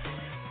Network.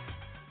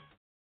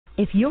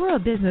 If you're a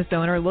business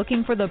owner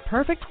looking for the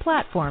perfect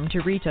platform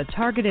to reach a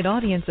targeted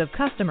audience of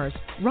customers,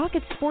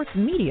 Rocket Sports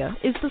Media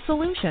is the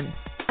solution.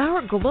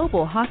 Our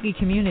global hockey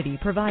community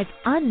provides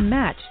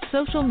unmatched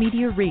social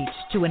media reach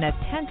to an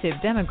attentive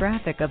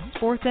demographic of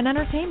sports and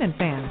entertainment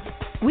fans.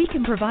 We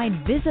can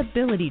provide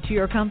visibility to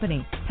your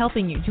company,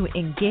 helping you to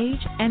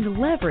engage and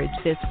leverage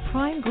this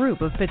prime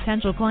group of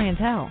potential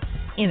clientele.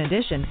 In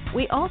addition,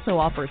 we also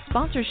offer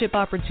sponsorship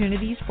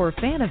opportunities for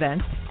fan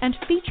events and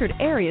featured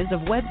areas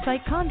of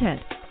website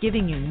content,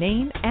 giving you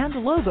name and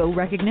logo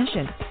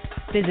recognition.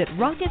 Visit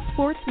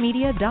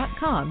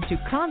rocketsportsmedia.com to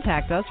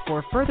contact us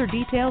for further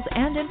details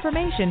and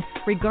information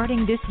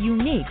regarding this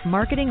unique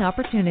marketing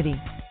opportunity.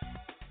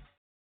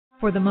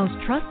 For the most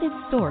trusted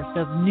source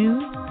of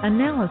news,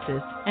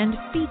 analysis, and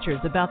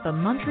features about the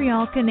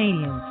Montreal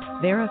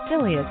Canadiens, their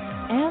affiliates,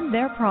 and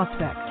their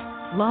prospects,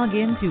 log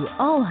in to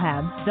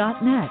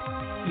allhabs.net,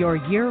 your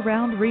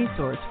year-round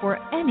resource for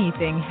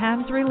anything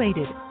Habs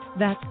related.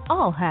 That's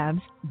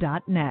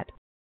allhabs.net.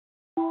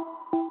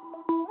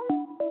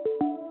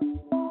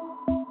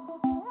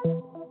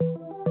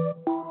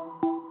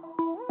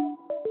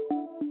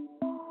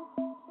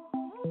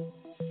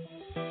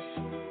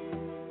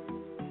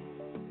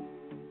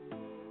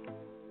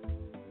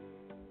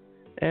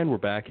 And we're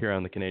back here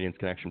on the Canadiens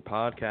Connection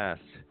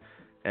podcast,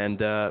 and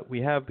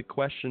we have the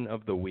question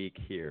of the week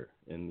here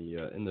in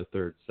the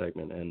third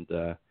segment, and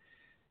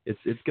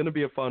it's going to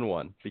be a fun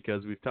one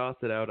because we've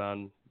tossed it out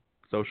on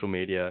social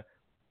media.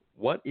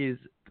 What is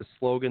the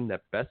slogan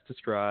that best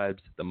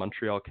describes the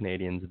Montreal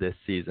Canadiens this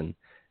season?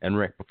 And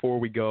Rick, before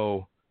we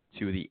go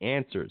to the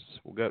answers,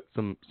 we'll get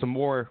some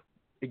more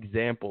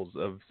examples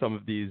of some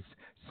of these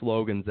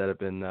slogans that have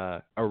been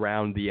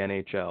around the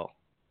NHL.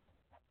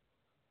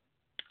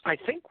 I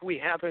think we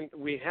haven't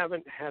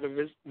had a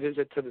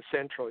visit to the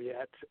Central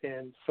yet,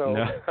 and so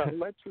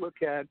let's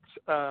look at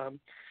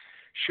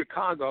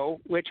Chicago,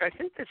 which I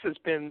think this has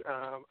been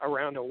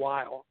around a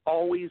while.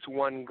 Always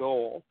one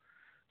goal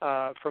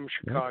from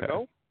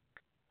Chicago. Okay.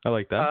 I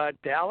like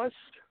that. Dallas,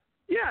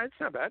 yeah, it's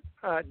not bad.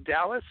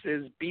 Dallas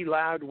is Be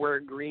Loud, Wear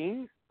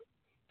Green.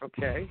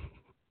 Okay.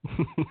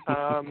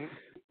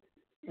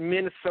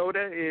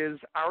 Minnesota is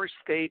Our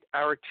State,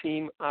 Our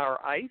Team,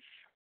 Our Ice.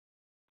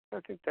 I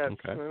think that's,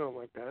 okay. I don't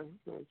like that.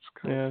 That's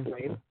kind of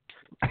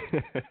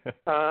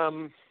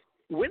lame.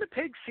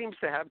 Winnipeg seems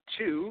to have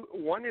two.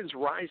 One is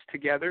Rise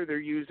Together they're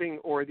using,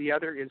 or the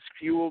other is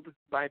Fueled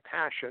by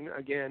Passion.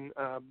 Again,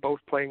 both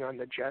playing on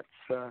the Jets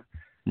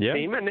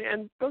theme,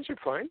 and those are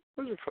fine.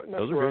 Those are fun.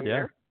 Those are good,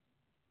 yeah.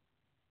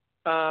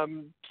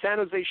 San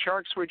Jose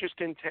Sharks were just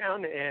in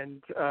town,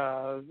 and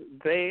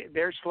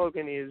their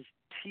slogan is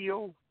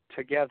Teal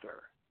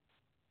Together.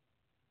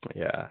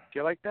 Yeah. Do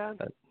you like that?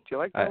 Do you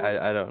like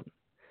that?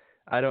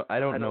 I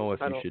don't know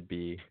if you should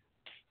be.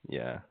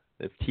 Yeah.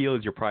 If teal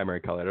is your primary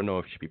color, I don't know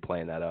if you should be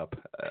playing that up.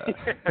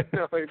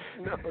 No,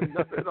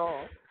 not at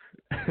all.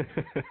 I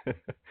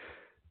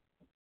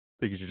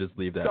think you should just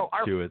leave that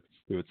to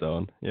its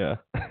own. Yeah.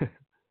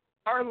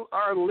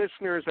 Our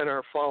listeners and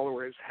our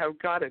followers have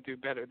got to do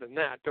better than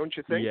that, don't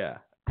you think? Yeah,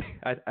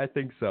 I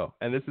think so.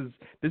 And this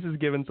is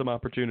given some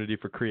opportunity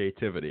for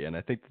creativity, and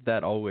I think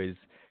that always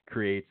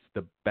creates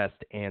the best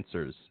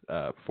answers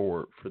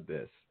for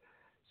this.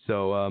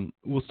 So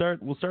we'll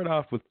start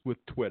off with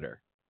Twitter.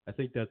 I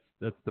think that's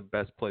the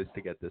best place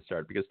to get this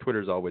started, because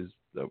Twitter's always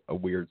a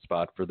weird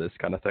spot for this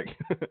kind of thing.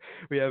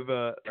 We have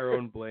our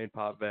own Blaine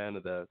Potvin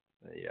of the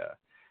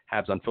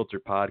Habs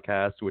Unfiltered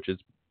podcast, which is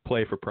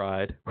Play for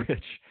Pride,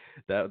 which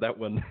that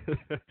one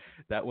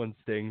that one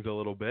stings a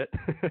little bit.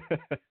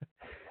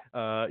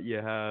 You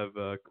have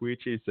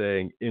Koichi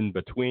saying In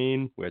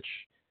Between, which,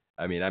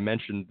 I mean, I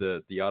mentioned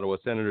the Ottawa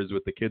Senators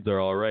with the kids are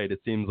all right. It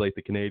seems like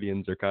the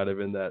Canadians are kind of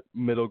in that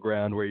middle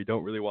ground where you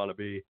don't really want to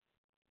be.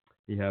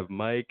 You have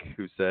Mike,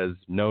 who says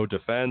no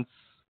defense.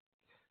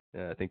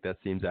 I think that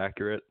seems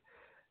accurate.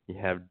 You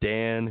have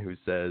Dan, who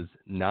says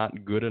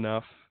not good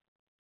enough.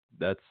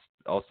 That's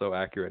also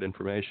accurate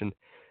information.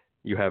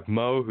 You have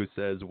Mo, who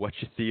says what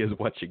you see is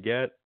what you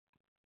get.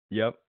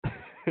 Yep.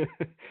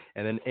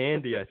 And then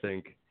Andy, I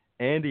think.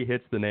 Andy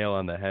hits the nail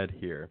on the head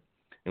here.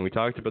 And we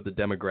talked about the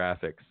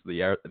demographics,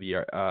 the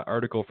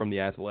article from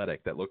The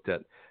Athletic that looked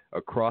at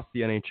across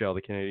the NHL,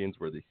 the Canadians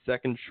were the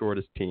second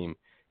shortest team.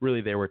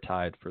 Really, they were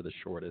tied for the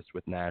shortest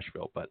with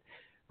Nashville. But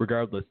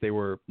regardless, they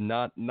were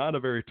not a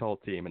very tall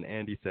team. And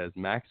Andy says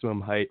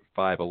maximum height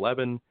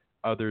 5'11",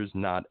 others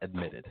not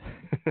admitted.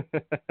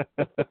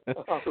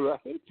 All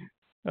right.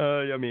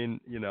 I mean,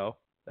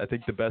 I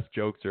think the best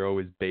jokes are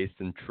always based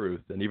in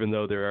truth. And even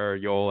though there are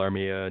Yoel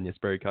Armia and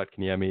Jesperi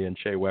Kotkaniemi and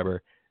Shea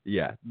Weber,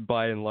 yeah,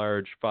 by and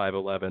large,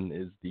 5'11"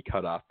 is the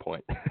cutoff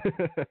point.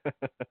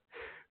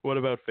 What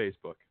about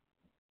Facebook?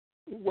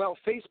 Well,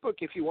 Facebook,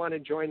 if you want to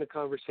join the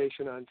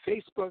conversation on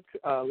Facebook,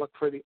 look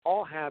for the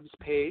All Habs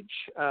page,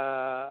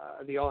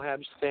 the All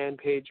Habs fan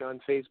page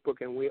on Facebook,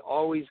 and we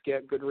always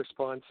get good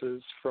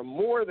responses from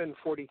more than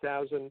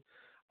 40,000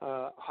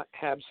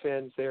 Habs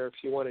fans there. If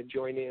you want to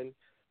join in,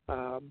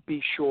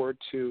 be sure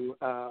to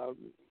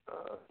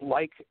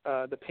like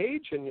the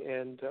page,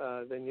 and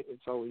then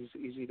it's always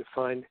easy to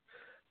find.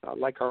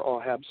 Like our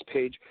All Habs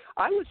page.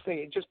 I was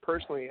thinking, just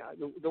personally,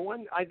 the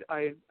one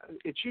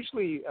it's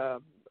usually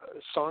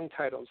song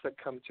titles that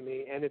come to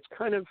me, and it's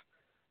kind of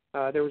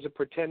there was a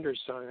Pretenders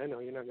song. I know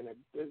you're not going to.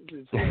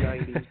 It's the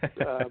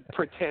 '90s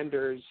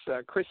Pretenders,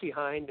 Chrissy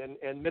Hind,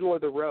 and Middle of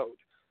the Road.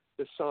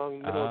 The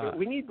song Middle of the.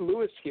 We need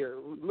Lewis here.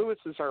 Lewis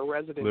is our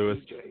resident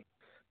DJ.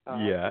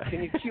 Yeah.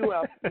 Can you cue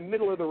up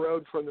Middle of the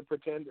Road from the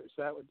Pretenders?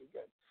 That would be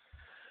good.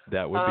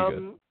 That would be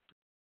good.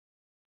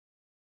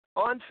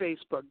 On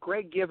Facebook,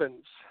 Greg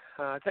Gibbons.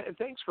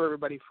 Thanks for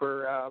everybody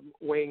for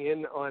weighing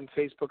in on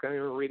Facebook. I'm going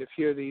to read a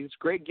few of these.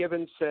 Greg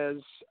Gibbons says,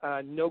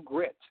 no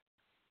grit.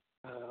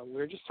 We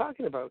were just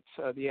talking about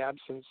the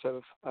absence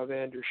of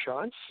Andrew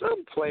Shaw. And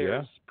some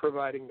players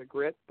providing the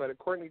grit, but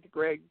according to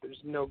Greg, there's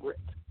no grit.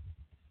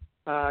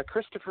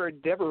 Christopher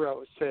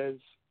Devereaux says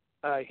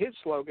his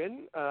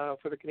slogan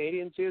for the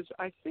Canadians is,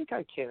 I think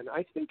I can.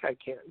 I think I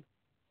can.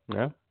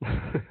 Yeah.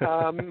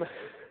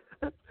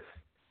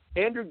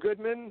 Andrew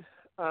Goodman,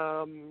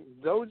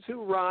 those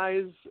who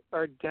rise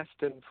are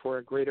destined for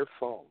a greater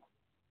fall.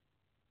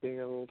 Being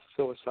a little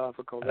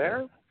philosophical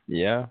there.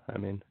 Yeah, I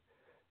mean,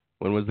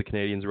 when was the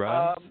Canadians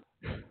rise?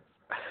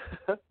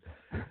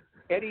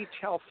 Eddie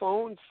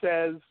Chalfone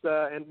says,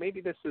 and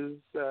maybe this is,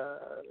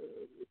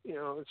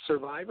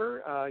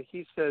 Survivor.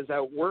 He says,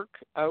 outwork,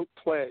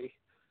 outplay,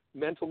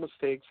 mental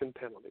mistakes and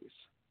penalties.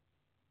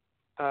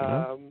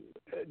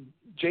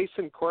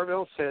 Jason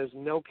Corville says,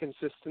 no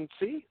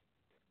consistency.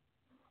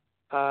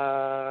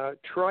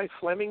 Troy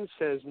Fleming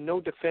says, no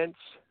defense,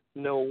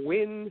 no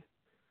win.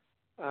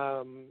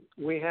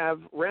 We have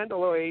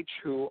Randall O.H.,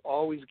 who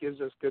always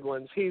gives us good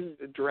ones. He's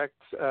direct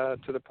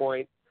to the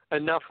point.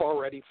 Enough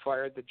already,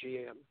 fired the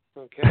GM.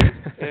 Okay,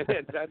 and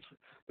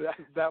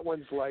that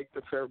one's liked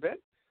a fair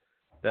bit.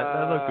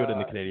 That looked good in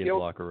the Canadians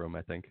locker room,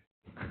 I think.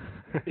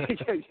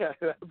 yeah.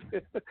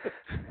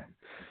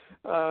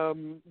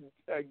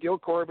 Gil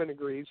Corbin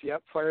agrees.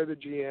 Yep, fire the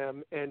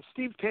GM. And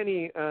Steve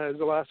Penny is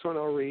the last one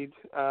I'll read.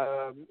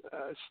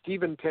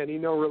 Stephen Penny,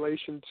 no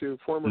relation to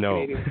former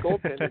Canadian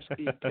goaltender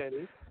Steve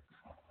Penny,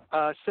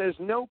 says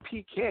no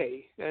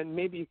PK, and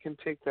maybe you can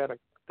take that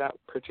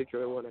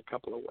particular one a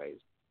couple of ways.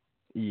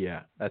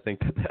 Yeah, I think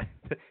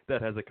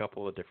that has a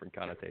couple of different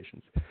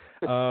connotations.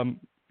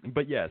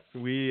 But yes,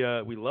 we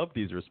love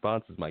these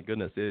responses. My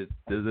goodness, this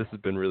has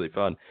been really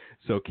fun.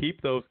 So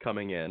keep those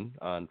coming in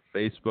on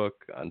Facebook,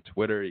 on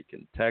Twitter. You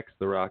can text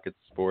the Rocket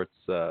Sports,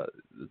 the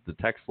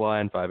text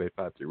line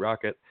 5853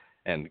 Rocket,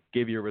 and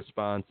give your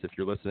response. If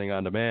you're listening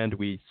on demand,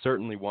 we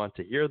certainly want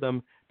to hear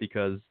them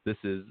because this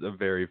is a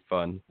very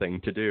fun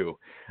thing to do.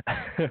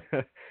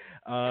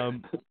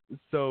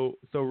 So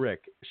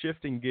Rick,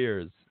 shifting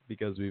gears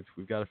because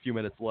we've got a few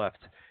minutes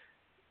left.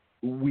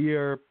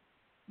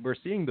 We're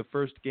seeing the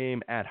first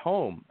game at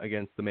home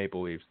against the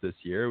Maple Leafs this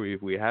year.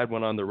 We had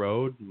one on the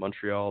road,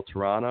 Montreal,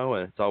 Toronto,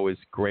 and it's always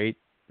great.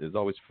 It's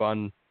always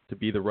fun to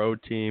be the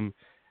road team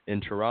in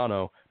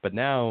Toronto. But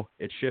now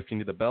it's shifting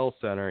to the Bell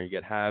Center. You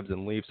get Habs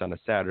and Leafs on a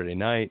Saturday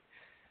night.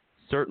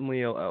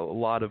 Certainly a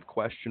lot of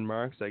question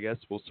marks, I guess,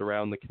 will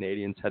surround the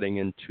Canadiens heading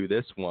into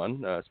this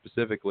one.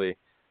 Specifically,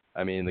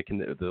 I mean,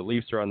 the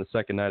Leafs are on the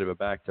second night of a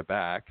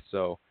back-to-back,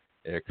 so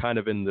they're kind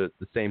of in the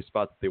same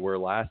spot that they were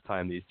last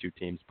time these two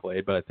teams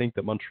played, but I think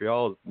that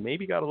Montreal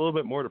maybe got a little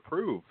bit more to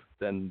prove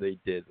than they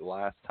did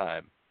last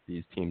time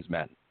these teams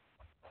met.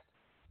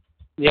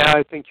 Yeah,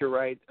 I think you're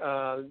right.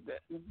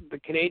 The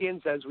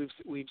Canadiens, as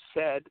we've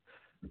said,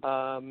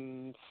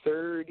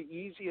 third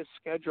easiest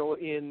schedule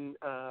in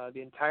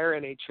the entire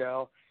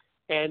NHL,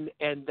 and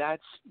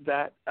that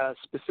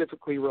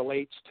specifically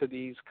relates to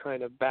these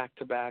kind of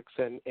back-to-backs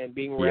and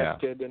being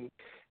rested and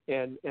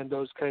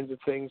those kinds of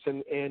things.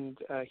 And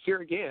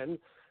here again,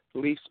 the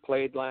Leafs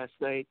played last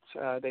night.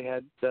 They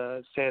had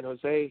San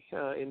Jose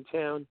in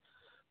town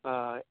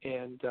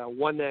and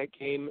won that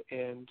game.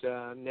 And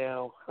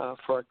now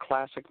for a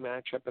classic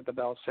matchup at the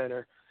Bell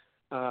Center,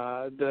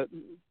 the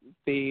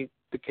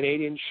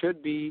Canadiens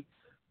should be,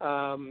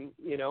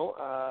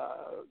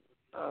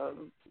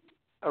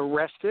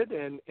 rested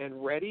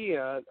and ready.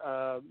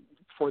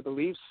 For the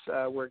Leafs,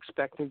 we're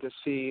expecting to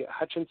see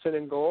Hutchinson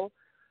in goal.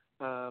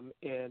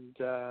 And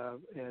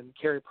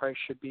Carey Price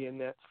should be in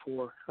net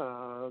for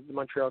the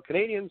Montreal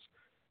Canadiens.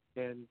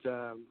 And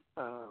the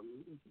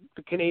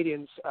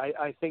Canadiens,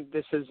 I think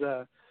this is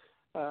a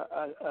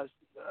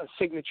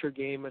signature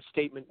game, a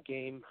statement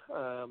game.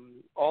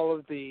 All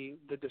of the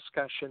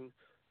discussion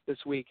this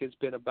week has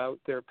been about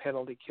their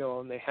penalty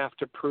kill, and they have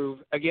to prove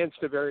against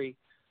a very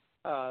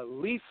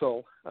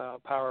lethal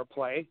power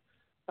play,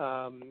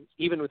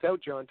 even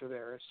without John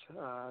Tavares,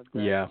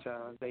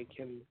 that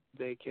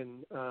they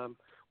can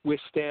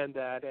withstand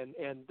that,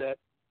 and that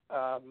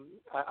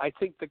I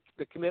think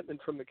the commitment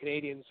from the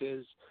Canadiens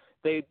is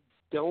they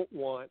don't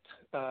want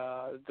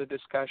the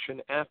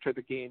discussion after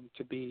the game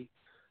to be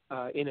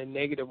in a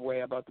negative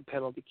way about the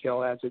penalty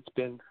kill as it's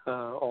been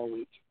all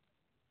week.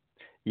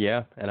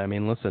 Yeah, and I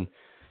mean, listen,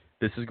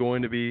 this is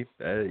going to be,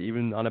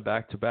 even on a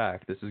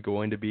back-to-back, this is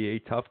going to be a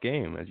tough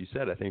game. As you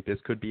said, I think this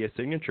could be a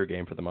signature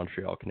game for the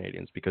Montreal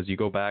Canadiens because you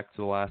go back to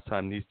the last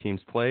time these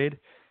teams played,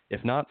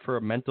 if not for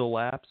a mental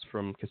lapse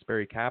from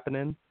Kasperi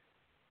Kapanen,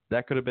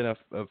 that could have been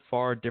a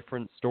far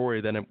different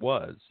story than it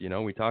was. You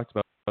know, we talked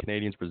about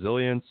Canadiens'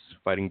 resilience,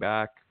 fighting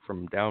back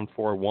from down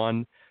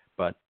 4-1,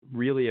 but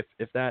really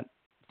if that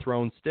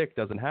thrown stick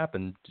doesn't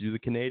happen, do the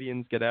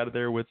Canadiens get out of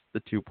there with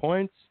the 2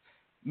 points?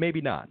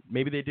 Maybe not.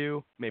 Maybe they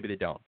do. Maybe they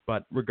don't.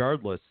 But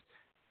regardless,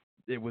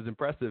 it was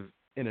impressive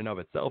in and of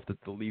itself that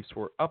the Leafs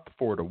were up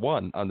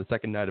 4-1 on the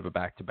second night of a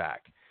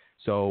back-to-back.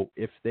 So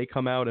if they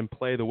come out and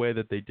play the way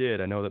that they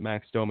did, I know that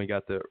Max Domi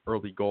got the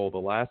early goal the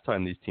last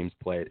time these teams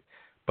played.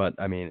 But,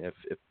 I mean, if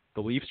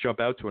the Leafs jump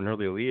out to an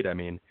early lead, I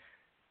mean,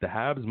 the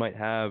Habs might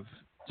have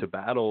to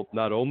battle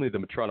not only the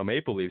Toronto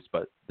Maple Leafs,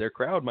 but their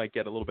crowd might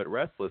get a little bit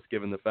restless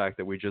given the fact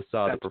that we just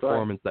saw the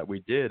performance that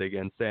we did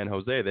against San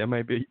Jose. They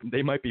might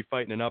be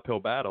fighting an uphill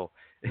battle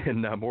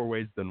in more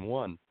ways than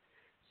one.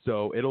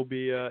 So it'll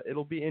be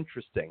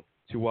interesting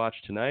to watch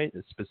tonight,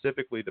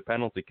 specifically the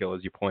penalty kill,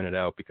 as you pointed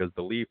out, because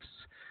the Leafs,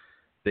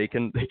 they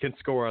can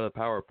score on the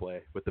power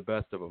play with the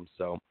best of them.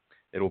 So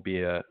it'll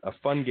be a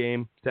fun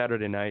game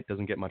Saturday night.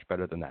 Doesn't get much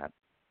better than that.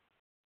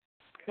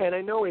 And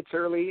I know it's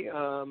early,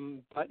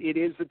 but it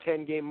is the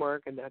 10-game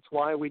mark, and that's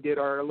why we did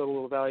our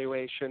little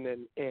evaluation.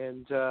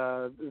 And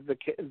the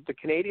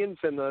Canadiens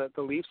and the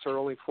Leafs are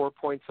only 4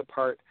 points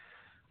apart,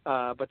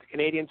 but the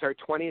Canadiens are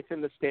 20th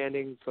in the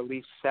standings, the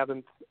Leafs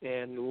 7th,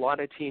 and a lot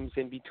of teams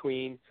in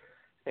between.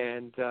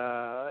 And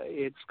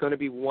it's going to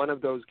be one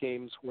of those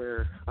games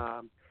where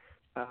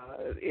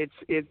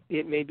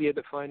it may be a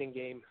defining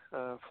game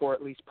for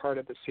at least part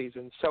of the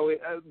season. So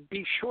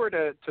be sure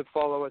to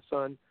follow us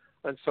on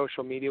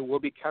social media. We'll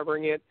be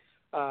covering it.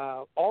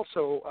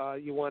 Also,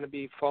 you want to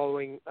be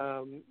following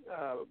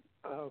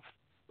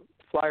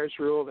Flyers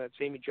Rule. That's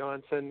Amy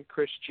Johnson,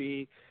 Chris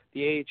G.,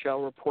 the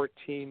AHL report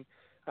team,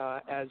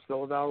 as the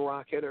Laval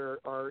Rocket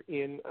are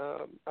in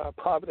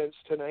Providence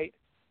tonight.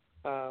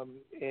 So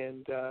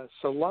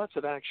lots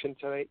of action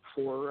tonight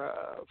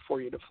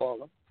for you to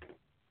follow.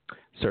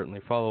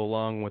 Certainly follow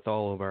along with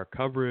all of our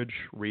coverage,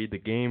 read the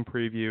game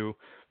preview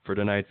for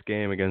tonight's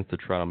game against the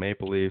Toronto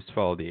Maple Leafs,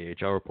 follow the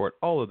AHL report,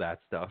 all of that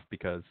stuff,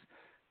 because,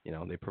 you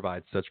know, they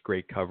provide such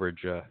great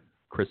coverage,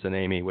 Chris and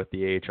Amy with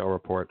the AHL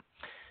report.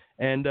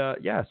 And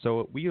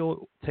so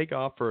we'll take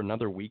off for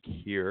another week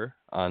here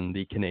on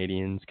the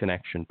Canadians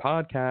Connection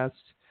podcast.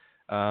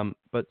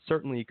 But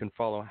certainly you can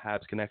follow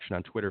Habs Connection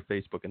on Twitter,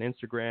 Facebook, and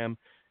Instagram.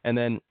 And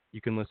then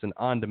you can listen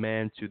on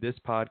demand to this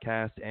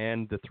podcast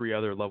and the 3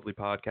 other lovely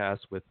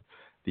podcasts with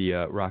the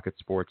Rocket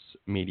Sports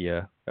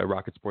Media,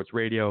 Rocket Sports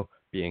Radio,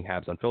 being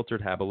Habs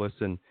Unfiltered, Have a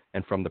Listen,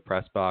 and From the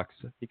Press Box.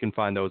 You can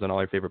find those on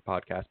all your favorite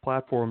podcast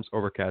platforms,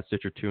 Overcast,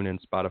 Stitcher, TuneIn,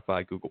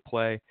 Spotify, Google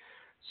Play.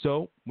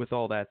 So with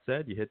all that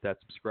said, you hit that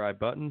subscribe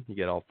button. You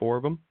get all 4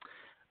 of them.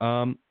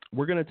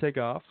 We're going to take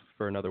off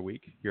for another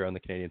week here on the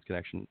Canadians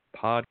Connection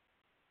podcast.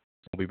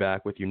 We'll be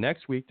back with you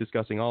next week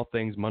discussing all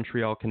things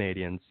Montreal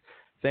Canadiens.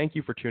 Thank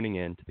you for tuning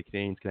in to the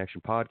Canadians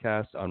Connection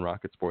podcast on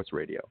Rocket Sports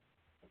Radio.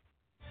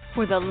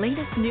 For the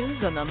latest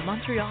news on the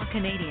Montreal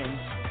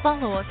Canadiens,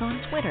 follow us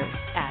on Twitter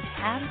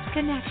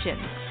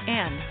 @HabsConnection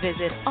and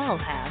visit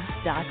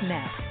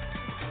allhabs.net.